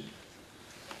attention.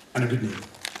 And a good name.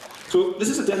 So this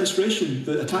is a demonstration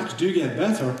that attacks do get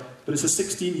better, but it's a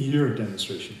 16-year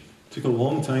demonstration. It took a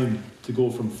long time to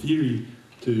go from theory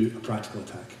to a practical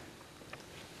attack.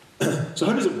 So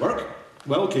how does it work?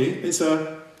 Well, okay, it's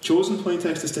a chosen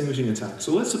plaintext distinguishing attack.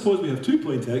 So let's suppose we have two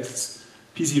plaintexts,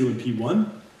 P0 and P1,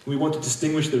 and we want to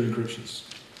distinguish their encryptions.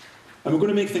 And we're going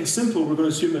to make things simple. We're going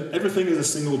to assume that everything is a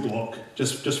single block,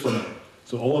 just for now.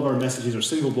 So all of our messages are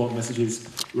single block messages.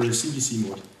 We're in CBC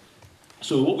mode.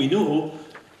 So what we know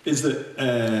is that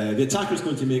the attacker is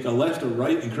going to make a left or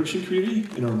right encryption query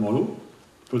in our model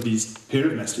for these pair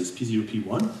of messages, P0,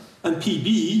 P1, and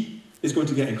PB is going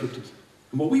to get encrypted.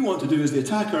 And what we want to do as the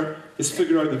attacker is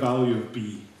figure out the value of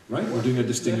B, right? We're doing a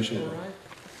distinguishing. Right?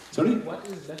 Sorry? What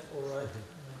is left or right?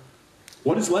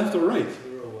 What is left or right?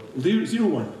 0,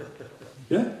 1.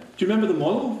 Yeah? Do you remember the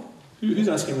model? Who's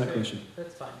asking that question?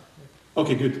 That's fine.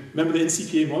 Okay, good. Remember the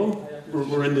in-CPA model?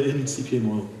 We're in the in-CPA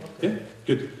model. Okay,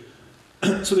 good.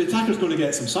 So the attacker is going to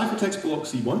get some ciphertext block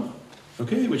C1,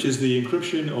 okay, which is the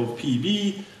encryption of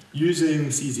PB using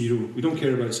C0. We don't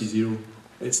care about C0.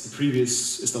 It's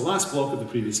the last block of the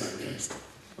previous ciphertext.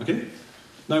 Okay?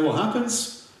 Now what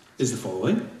happens is the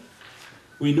following.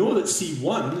 We know that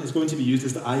C1 is going to be used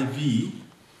as the IV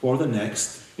for the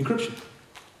next encryption.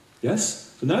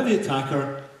 Yes? So now the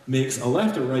attacker makes a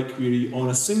left or right query on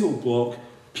a single block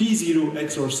P0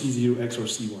 XOR C0 XOR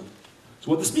C1. So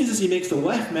what this means is he makes the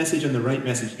left message and the right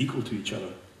message equal to each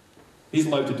other. He's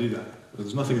allowed to do that.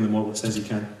 There's nothing in the model that says he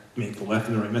can't make the left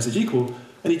and the right message equal,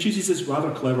 and he chooses this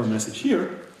rather clever message here,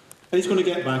 and he's going to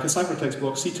get back a ciphertext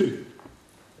block C2.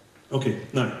 Okay,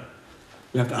 now,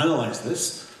 we have to analyze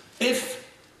this. If,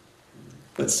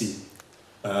 let's see,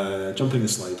 jumping the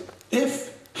slide,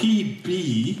 if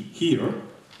PB here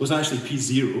was actually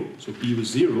P0, so B was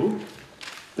 0,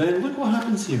 then look what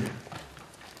happens here.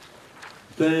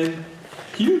 Then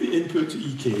here the input to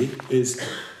EK is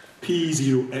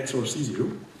P0 XOR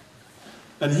C0,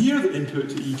 and here the input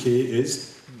to EK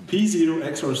is P0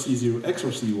 XOR C0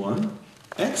 XOR C1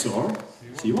 XOR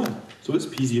C1. So it's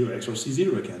P0 XOR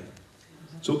C0 again.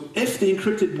 So if the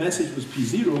encrypted message was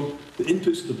P0, the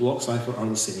inputs to the block cipher are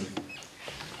the same.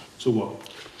 So what?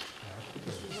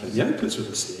 And the outputs are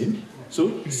the same. So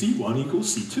C1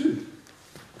 equals C2.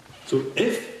 So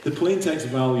if the plaintext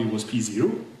value was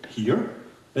P0 here,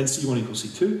 then C1 equals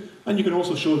C2. And you can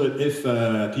also show that if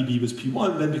PB was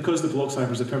P1, then because the block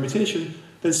cipher is a permutation,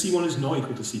 then C1 is not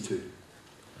equal to C2.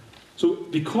 So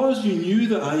because you knew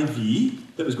the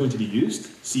IV that was going to be used,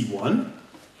 C1,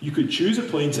 you could choose a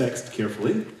plaintext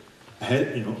carefully,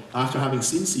 after having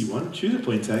seen C1, choose a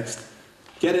plaintext,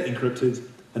 get it encrypted,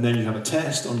 and then you have a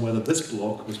test on whether this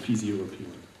block was P0 or P1.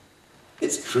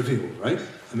 It's trivial, right?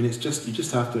 I mean, you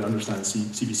just have to understand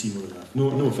CBC more than that.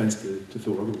 No offense to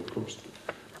Phil Ruggles, of course.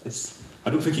 I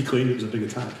don't think he claimed it was a big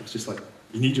attack. It's just like,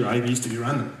 you need your IVs to be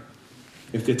random.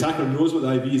 If the attacker knows what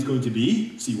the IV is going to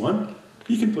be, C1,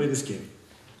 he can play this game.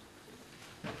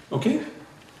 Okay?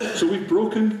 So we've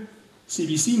broken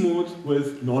CBC mode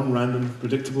with non-random,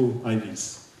 predictable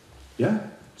IVs. Yeah?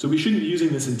 So we shouldn't be using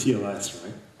this in TLS,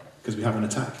 right? Because we have an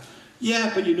attack.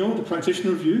 Yeah, but the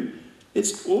practitioner view,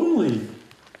 it's only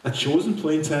a chosen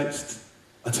plaintext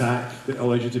attack that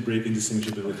allows you to break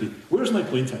indistinguishability. Where's my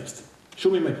plaintext? Show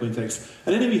me my plaintext.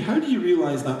 And anyway, how do you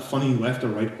realize that funny left or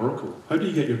right oracle? How do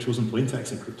you get your chosen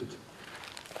plaintext encrypted?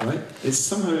 Right? It's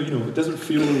somehow, it doesn't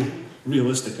feel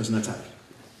realistic as an attack.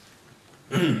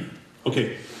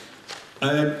 Okay.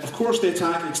 Of course, the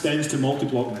attack extends to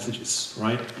multi-block messages,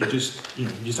 right? You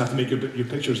just have to make your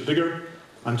pictures bigger.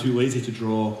 I'm too lazy to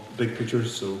draw big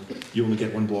pictures, so you only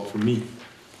get one block from me.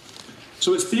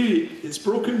 So its theory, it's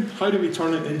broken. How do we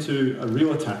turn it into a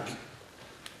real attack?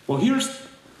 Well, here's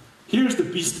the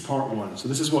beast part 1. So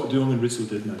this is what Duong and Rizzo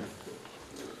did now.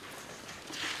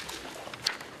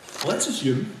 Let's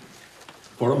assume,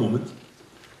 for a moment,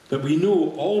 that we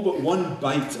know all but one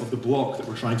byte of the block that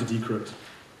we're trying to decrypt.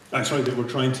 That we're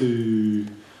trying to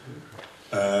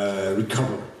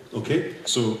recover. Okay?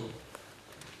 So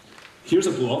here's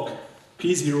a block,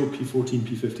 P0, P14,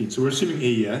 P15. So we're assuming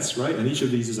AES, right? And each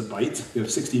of these is a byte. We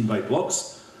have 16 byte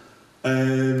blocks.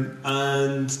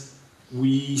 And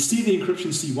we see the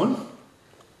encryption C1.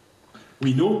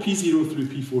 We know P0 through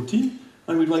P14,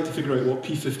 and we'd like to figure out what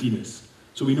P15 is.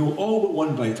 So we know all but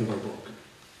one byte of our block.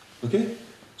 Okay?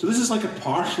 So this is like a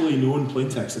partially known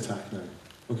plaintext attack now.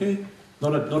 Okay?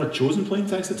 Not a chosen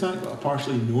plaintext attack, but a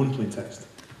partially known plaintext.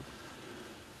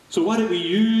 So why don't we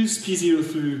use P0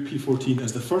 through P14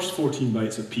 as the first 14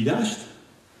 bytes of P dashed,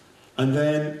 and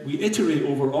then we iterate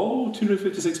over all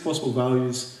 256 possible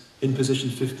values in position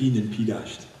 15 in P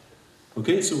dashed.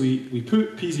 Okay, so we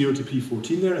put P0 to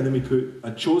P14 there, and then we put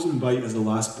a chosen byte as the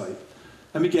last byte,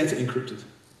 and we get it encrypted.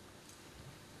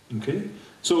 Okay,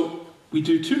 so we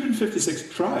do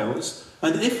 256 trials,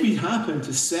 and if we happen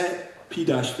to set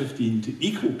P-15 to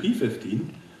equal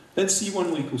P15, then C1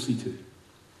 will equal C2.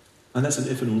 And that's an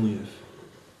if and only if.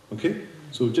 Okay?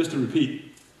 So just to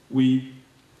repeat, we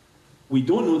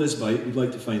don't know this byte, we'd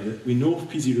like to find it. We know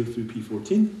P0 through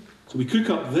P14. So we cook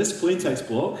up this plaintext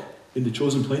block in the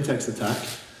chosen plaintext attack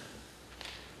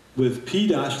with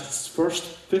P-'s first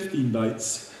 15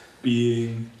 bytes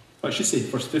being, I should say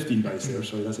first 15 bytes there,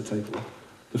 sorry, that's a typo.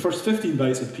 The first 15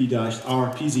 bytes of P dash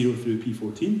are P0 through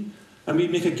P14, and we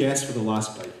make a guess for the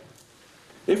last byte.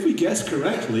 If we guess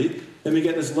correctly, then we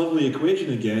get this lovely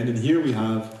equation again, and here we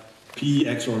have P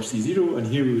XOR C0, and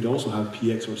here we would also have P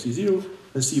XOR C0,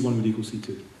 and C1 would equal C2.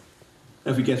 And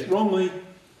if we guess wrongly,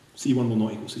 C1 will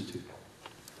not equal C2.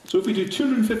 So if we do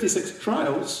 256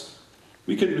 trials,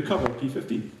 we can recover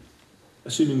P15,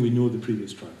 assuming we know the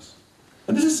previous trials.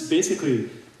 And this is basically,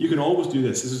 you can always do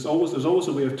this. There's always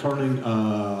a way of turning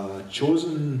a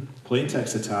chosen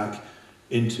plaintext attack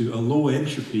into a low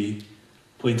entropy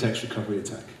plaintext recovery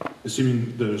attack,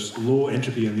 assuming there's low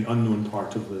entropy in the unknown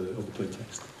part of the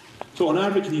plaintext. So on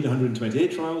average, you need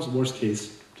 128 trials, worst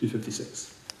case,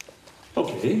 256.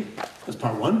 Okay, that's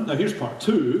part one. Now here's part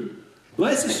two.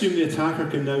 Let's assume the attacker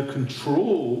can now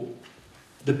control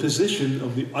the position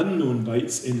of the unknown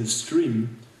bytes in the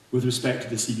stream with respect to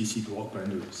the CBC block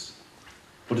boundaries.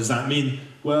 What does that mean?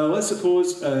 Well, let's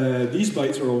suppose these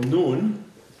bytes are all known,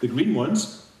 the green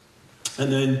ones,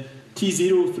 and then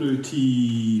T0 through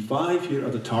T5 here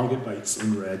are the target bytes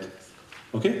in red.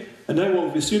 Okay? And now what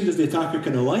we've assumed is the attacker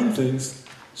can align things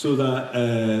so that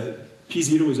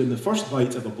P0 is in the first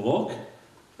byte of a block,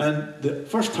 and the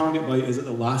first target byte is at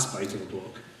the last byte of a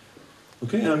block.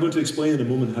 Okay? And I'm going to explain in a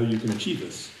moment how you can achieve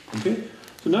this. Okay?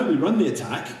 So now we run the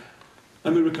attack,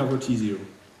 and we recover T0.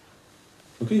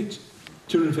 Okay?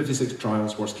 256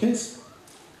 trials, worst case.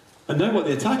 And now what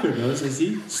the attacker does is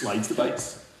he slides the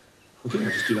bytes. Okay,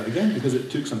 I'll just do that again because it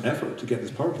took some effort to get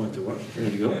this PowerPoint to work. There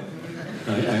you go.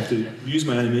 I have to use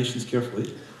my animations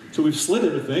carefully. So we've slid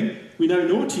everything. We now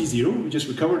know T0. We just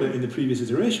recovered it in the previous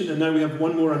iteration, and now we have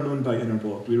one more unknown byte in our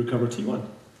block. We recover T1.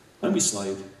 And we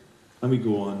slide. And we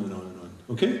go on and on and on.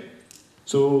 Okay?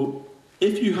 So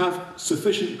if you have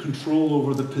sufficient control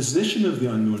over the position of the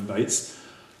unknown bytes,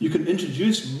 you can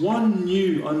introduce one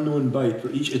new unknown byte for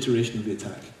each iteration of the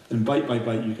attack. And byte by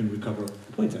byte, you can recover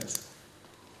the plaintext.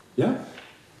 Yeah?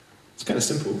 It's kind of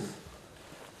simple.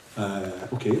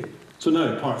 Okay. So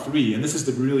now, part three, and this is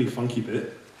the really funky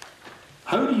bit.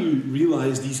 How do you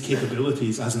realize these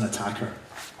capabilities as an attacker?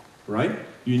 Right?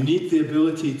 You need the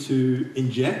ability to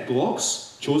inject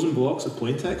blocks, chosen blocks of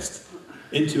plaintext,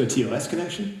 into a TLS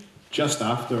connection just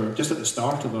at the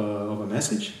start of a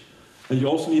message. And you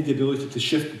also need the ability to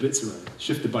shift the bits around,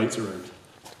 shift the bytes around.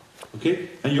 Okay?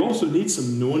 And you also need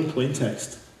some known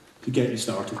plaintext to get you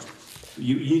started.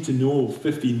 You need to know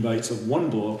 15 bytes of one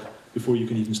block before you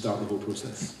can even start the whole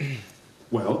process.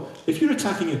 Well, if you're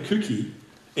attacking a cookie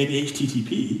in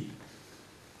HTTP,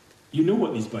 you know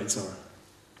what these bytes are,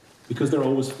 because they're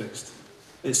always fixed.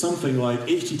 It's something like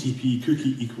HTTP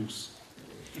cookie equals.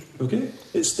 Okay?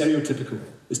 It's stereotypical.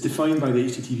 It's defined by the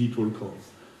HTTP protocol.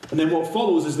 And then what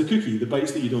follows is the cookie, the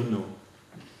bytes that you don't know.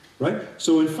 Right?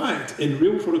 So in fact, in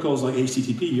real protocols like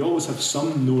HTTP, you always have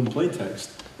some known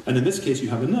plaintext. And in this case, you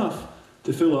have enough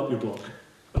to fill up your block,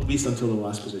 at least until the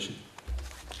last position.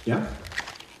 Yeah?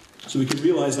 So we can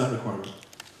realize that requirement.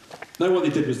 Now what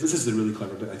they did was, this is the really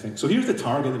clever bit, I think. So here's the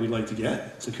target that we'd like to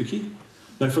get. It's a cookie.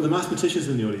 Now for the mathematicians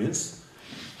in the audience,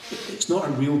 it's not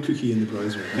a real cookie in the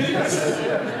browser. Right?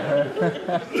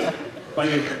 By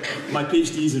the way, my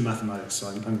PhD is in mathematics, so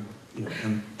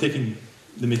I'm taking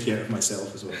the mickey out of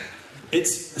myself as well.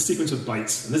 It's a sequence of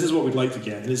bytes, and this is what we'd like to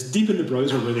get. And it's deep in the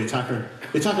browser where the attacker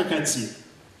can't see it.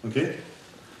 Okay?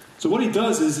 So what he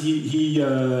does is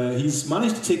he's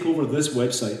managed to take over this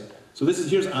website. So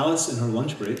here's Alice in her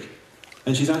lunch break,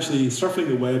 and she's actually surfing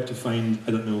the web to find,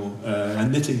 I don't know, a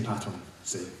knitting pattern,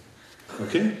 say.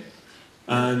 Okay?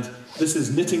 And this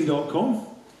is knitting.com,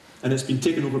 and it's been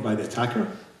taken over by the attacker.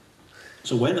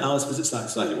 So when Alice visits that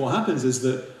site, what happens is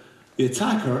that the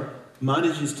attacker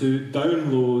manages to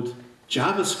download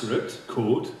JavaScript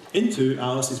code into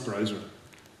Alice's browser.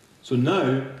 So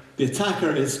now the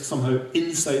attacker is somehow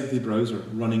inside the browser,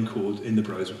 running code in the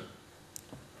browser.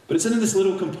 But it's in this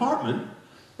little compartment,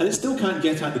 and it still can't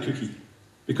get at the cookie,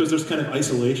 because there's kind of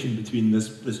isolation between this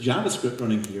JavaScript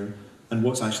running here and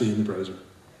what's actually in the browser.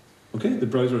 Okay? The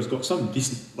browser has got some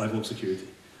decent level of security.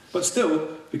 But still,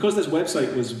 because this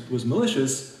website was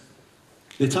malicious,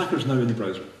 the attacker's now in the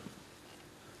browser.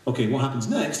 Okay, what happens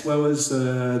next? Well, is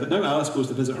that now Alice goes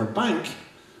to visit her bank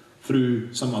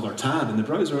through some other tab in the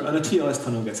browser, and a TLS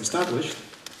tunnel gets established.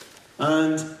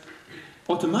 And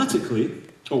automatically,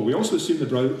 we also assume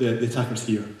the attacker's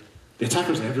here. The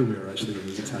attacker's everywhere, actually, in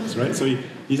these attacks, right? So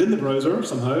he's in the browser,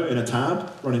 somehow, in a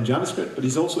tab, running JavaScript, but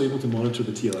he's also able to monitor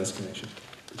the TLS connection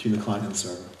between the client and the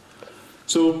server.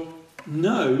 So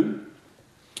now,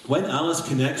 when Alice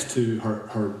connects to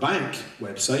her bank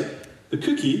website, the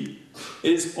cookie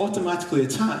is automatically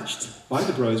attached by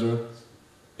the browser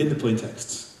in the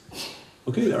plaintexts,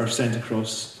 okay, that are sent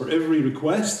across. For every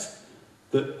request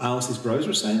that Alice's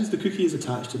browser sends, the cookie is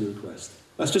attached to the request.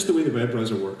 That's just the way the web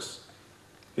browser works.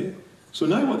 Okay? So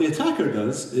now what the attacker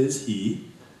does is he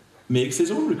makes his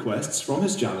own requests from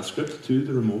his JavaScript to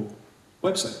the remote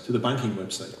website, to the banking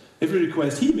website. Every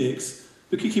request he makes,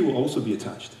 the cookie will also be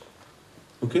attached.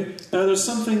 Okay? Now there's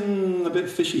something a bit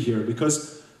fishy here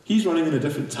because he's running in a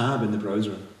different tab in the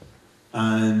browser.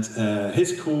 And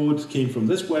his code came from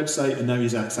this website and now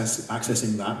he's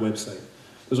accessing that website.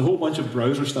 There's a whole bunch of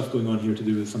browser stuff going on here to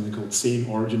do with something called same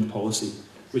origin policy,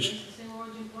 which... Same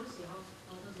origin policy,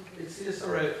 how does it It's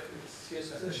CSRF, it's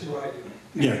session writing.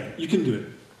 Yeah, you can do it,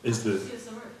 is the...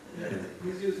 CSRF. Yeah,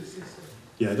 he's using CSRF.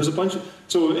 Yeah, there's a bunch of...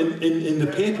 So in the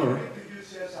paper...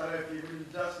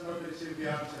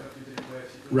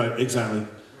 Right, exactly.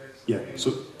 Yeah,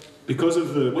 so because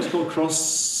of the... What's called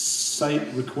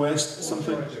cross-site request,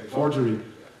 something? Forgery.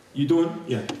 You don't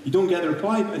get the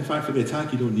reply, but in fact for the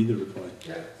attack you don't need the reply.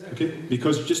 Okay?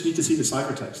 Because you just need to see the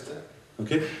ciphertext.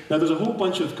 Okay? Now there's a whole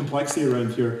bunch of complexity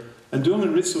around here, and Duong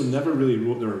and Rizzo never really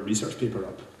wrote their research paper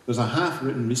up. There's a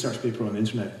half-written research paper on the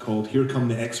internet called Here Come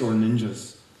the XOR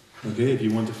Ninjas. Okay, if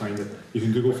you want to find it, you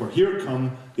can Google for Here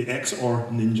Come the XOR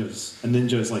Ninjas. A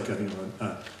ninja is like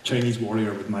a Chinese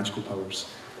warrior with magical powers.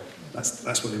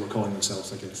 That's what they were calling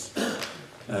themselves, I guess.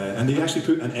 And they actually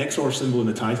put an XOR symbol in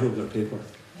the title of their paper.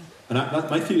 And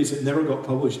my theory is it never got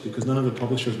published because none of the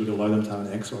publishers would allow them to have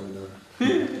an XOR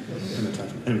in their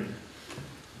title.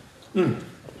 Anyway.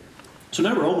 So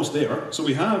now we're almost there. So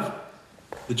we have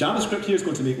the JavaScript here is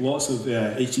going to make lots of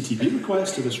HTTP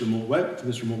requests to this remote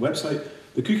website.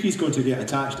 The cookie is going to get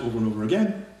attached over and over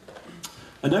again.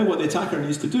 And now what the attacker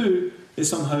needs to do is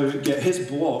somehow get his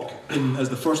block in as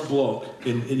the first block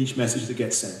in each message that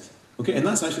gets sent. Okay, and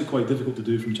that's actually quite difficult to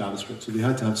do from JavaScript. So they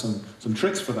had to have some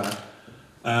tricks for that.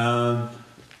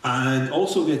 And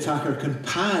also the attacker can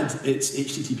pad its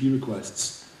HTTP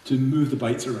requests to move the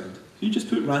bytes around. So you just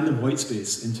put random white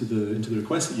space into the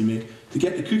request that you make to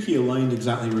get the cookie aligned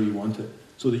exactly where you want it,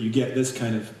 so that you get this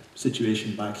kind of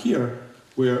situation back here,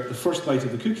 where the first byte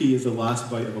of the cookie is the last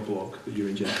byte of a block that you're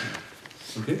injecting.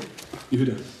 Okay?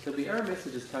 Yehuda? There'll be error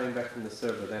messages coming back from the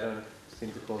server. They don't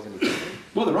seem to cause any problem.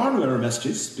 Well, there are no error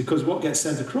messages, because what gets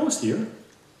sent across here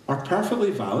are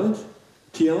perfectly valid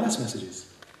TLS messages.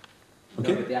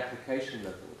 Okay? No, but the application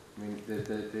level. I mean,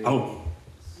 Oh.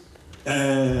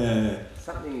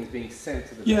 Something is being sent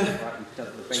to the Yeah. bank, right? The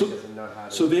bank doesn't know how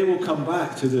to... So they will come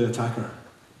back to the attacker.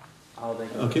 Oh, they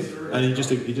go. Okay? And he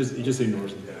just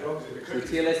ignores them. So the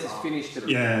TLS is finished.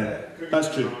 Yeah,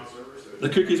 that's true. The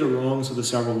cookies are wrong, so the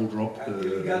server will drop the...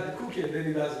 He got the cookie and then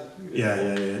he doesn't. Yeah,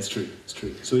 it's true.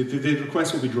 So the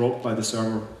request will be dropped by the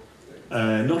server.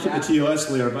 Not at the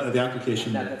TLS layer, but at the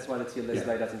application layer. That's why the TLS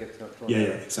layer doesn't get to Yeah,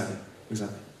 exactly.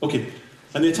 Okay,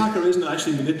 and the attacker isn't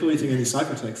actually manipulating any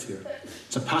ciphertext here.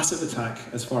 It's a passive attack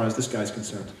as far as this guy's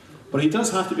concerned. But he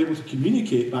does have to be able to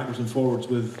communicate backwards and forwards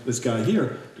with this guy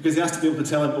here, because he has to be able to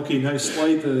tell him, okay, now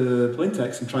slide the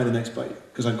plaintext and try the next byte,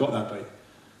 because I've got that byte.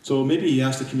 So maybe he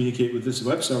has to communicate with this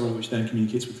web server, which then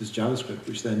communicates with this JavaScript,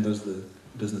 which then does the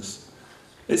business.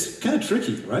 It's kind of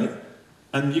tricky, right?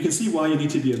 And you can see why you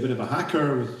need to be a bit of a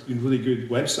hacker with really good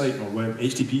website or web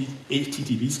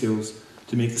HTTP skills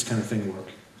to make this kind of thing work.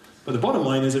 But the bottom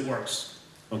line is it works,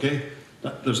 okay?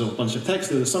 There's a bunch of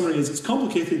text there. The summary is it's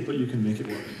complicated, but you can make it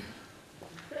work.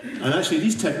 And actually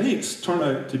these techniques turn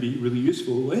out to be really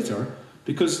useful later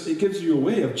because it gives you a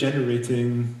way of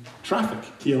generating traffic,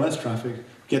 TLS traffic,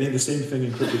 getting the same thing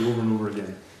encrypted over and over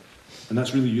again. And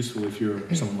that's really useful if you're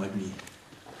someone like me.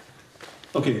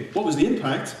 Okay, what was the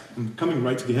impact? I'm coming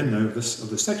right to the end now of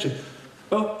this section.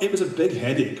 Well, it was a big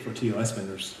headache for TLS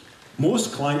vendors.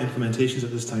 Most client implementations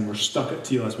at this time were stuck at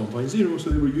TLS 1.0, so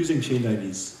they were using chained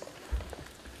IVs.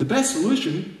 The best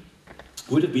solution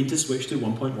would have been to switch to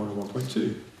 1.1 or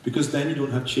 1.2, because then you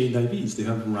don't have chained IVs, they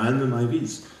have random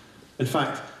IVs. In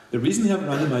fact, the reason they have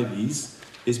random IVs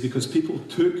is because people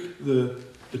took the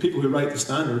people who write the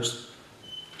standards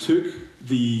took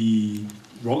the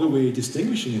Holloway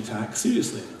distinguishing attack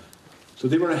seriously enough. So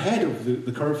they were ahead of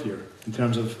the curve here in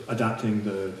terms of adapting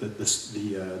the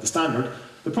standard.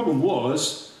 The problem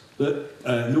was that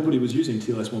nobody was using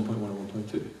TLS 1.1 or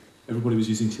 1.2. Everybody was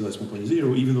using TLS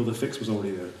 1.0, even though the fix was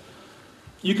already there.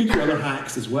 You can do other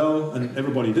hacks as well, and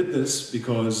everybody did this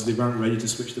because they weren't ready to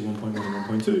switch to 1.1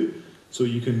 or 1.2. So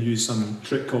you can use some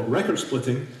trick called record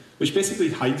splitting, which basically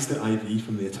hides the IV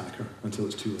from the attacker until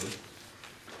it's too late.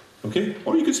 Okay?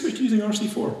 Or you could switch to using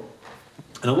RC4.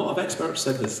 And a lot of experts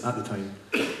said this at the time,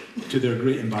 to their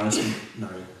great embarrassment now.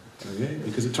 Okay?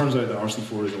 Because it turns out that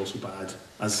RC4 is also bad,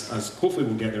 as hopefully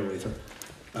we'll get there later.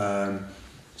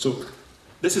 So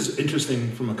this is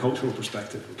interesting from a cultural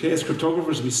perspective. Okay, as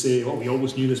cryptographers, we say, oh, we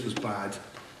always knew this was bad,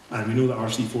 and we know that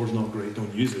RC4 is not great,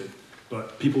 don't use it.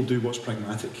 But people do what's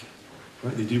pragmatic,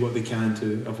 right? They do what they can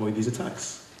to avoid these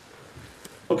attacks.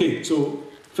 Okay, so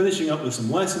finishing up with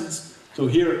some lessons. So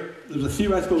here, there's a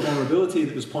theoretical vulnerability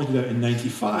that was pointed out in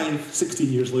 '95, 16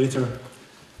 years later.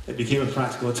 It became a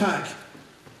practical attack.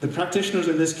 The practitioners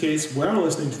in this case were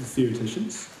listening to the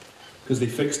theoreticians, because they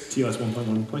fixed TLS 1.1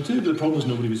 and 1.2, but the problem is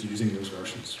nobody was using those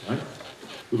versions, right?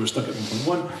 We were stuck at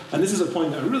 1.1, and this is a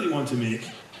point that I really want to make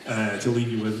to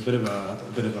leave you with a bit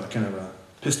of a kind of a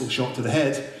pistol shot to the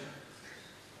head.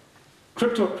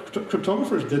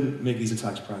 Cryptographers didn't make these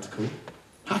attacks practical.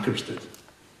 Hackers did,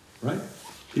 right?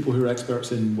 People who are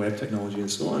experts in web technology and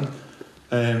so on.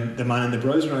 The man in the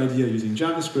browser idea using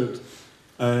JavaScript.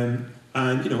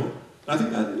 And, you know, I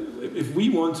think that if we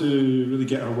want to really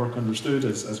get our work understood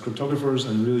as cryptographers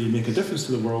and really make a difference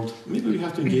to the world, maybe we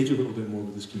have to engage a little bit more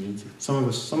with this community. Some of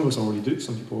us already do,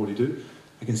 some people already do.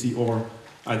 I can see Or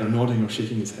either nodding or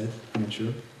shaking his head, I'm not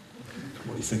sure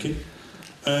what he's thinking.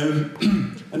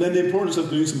 And then the importance of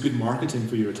doing some good marketing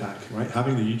for your attack, right?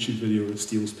 Having the YouTube video that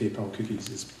steals PayPal cookies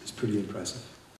is pretty impressive.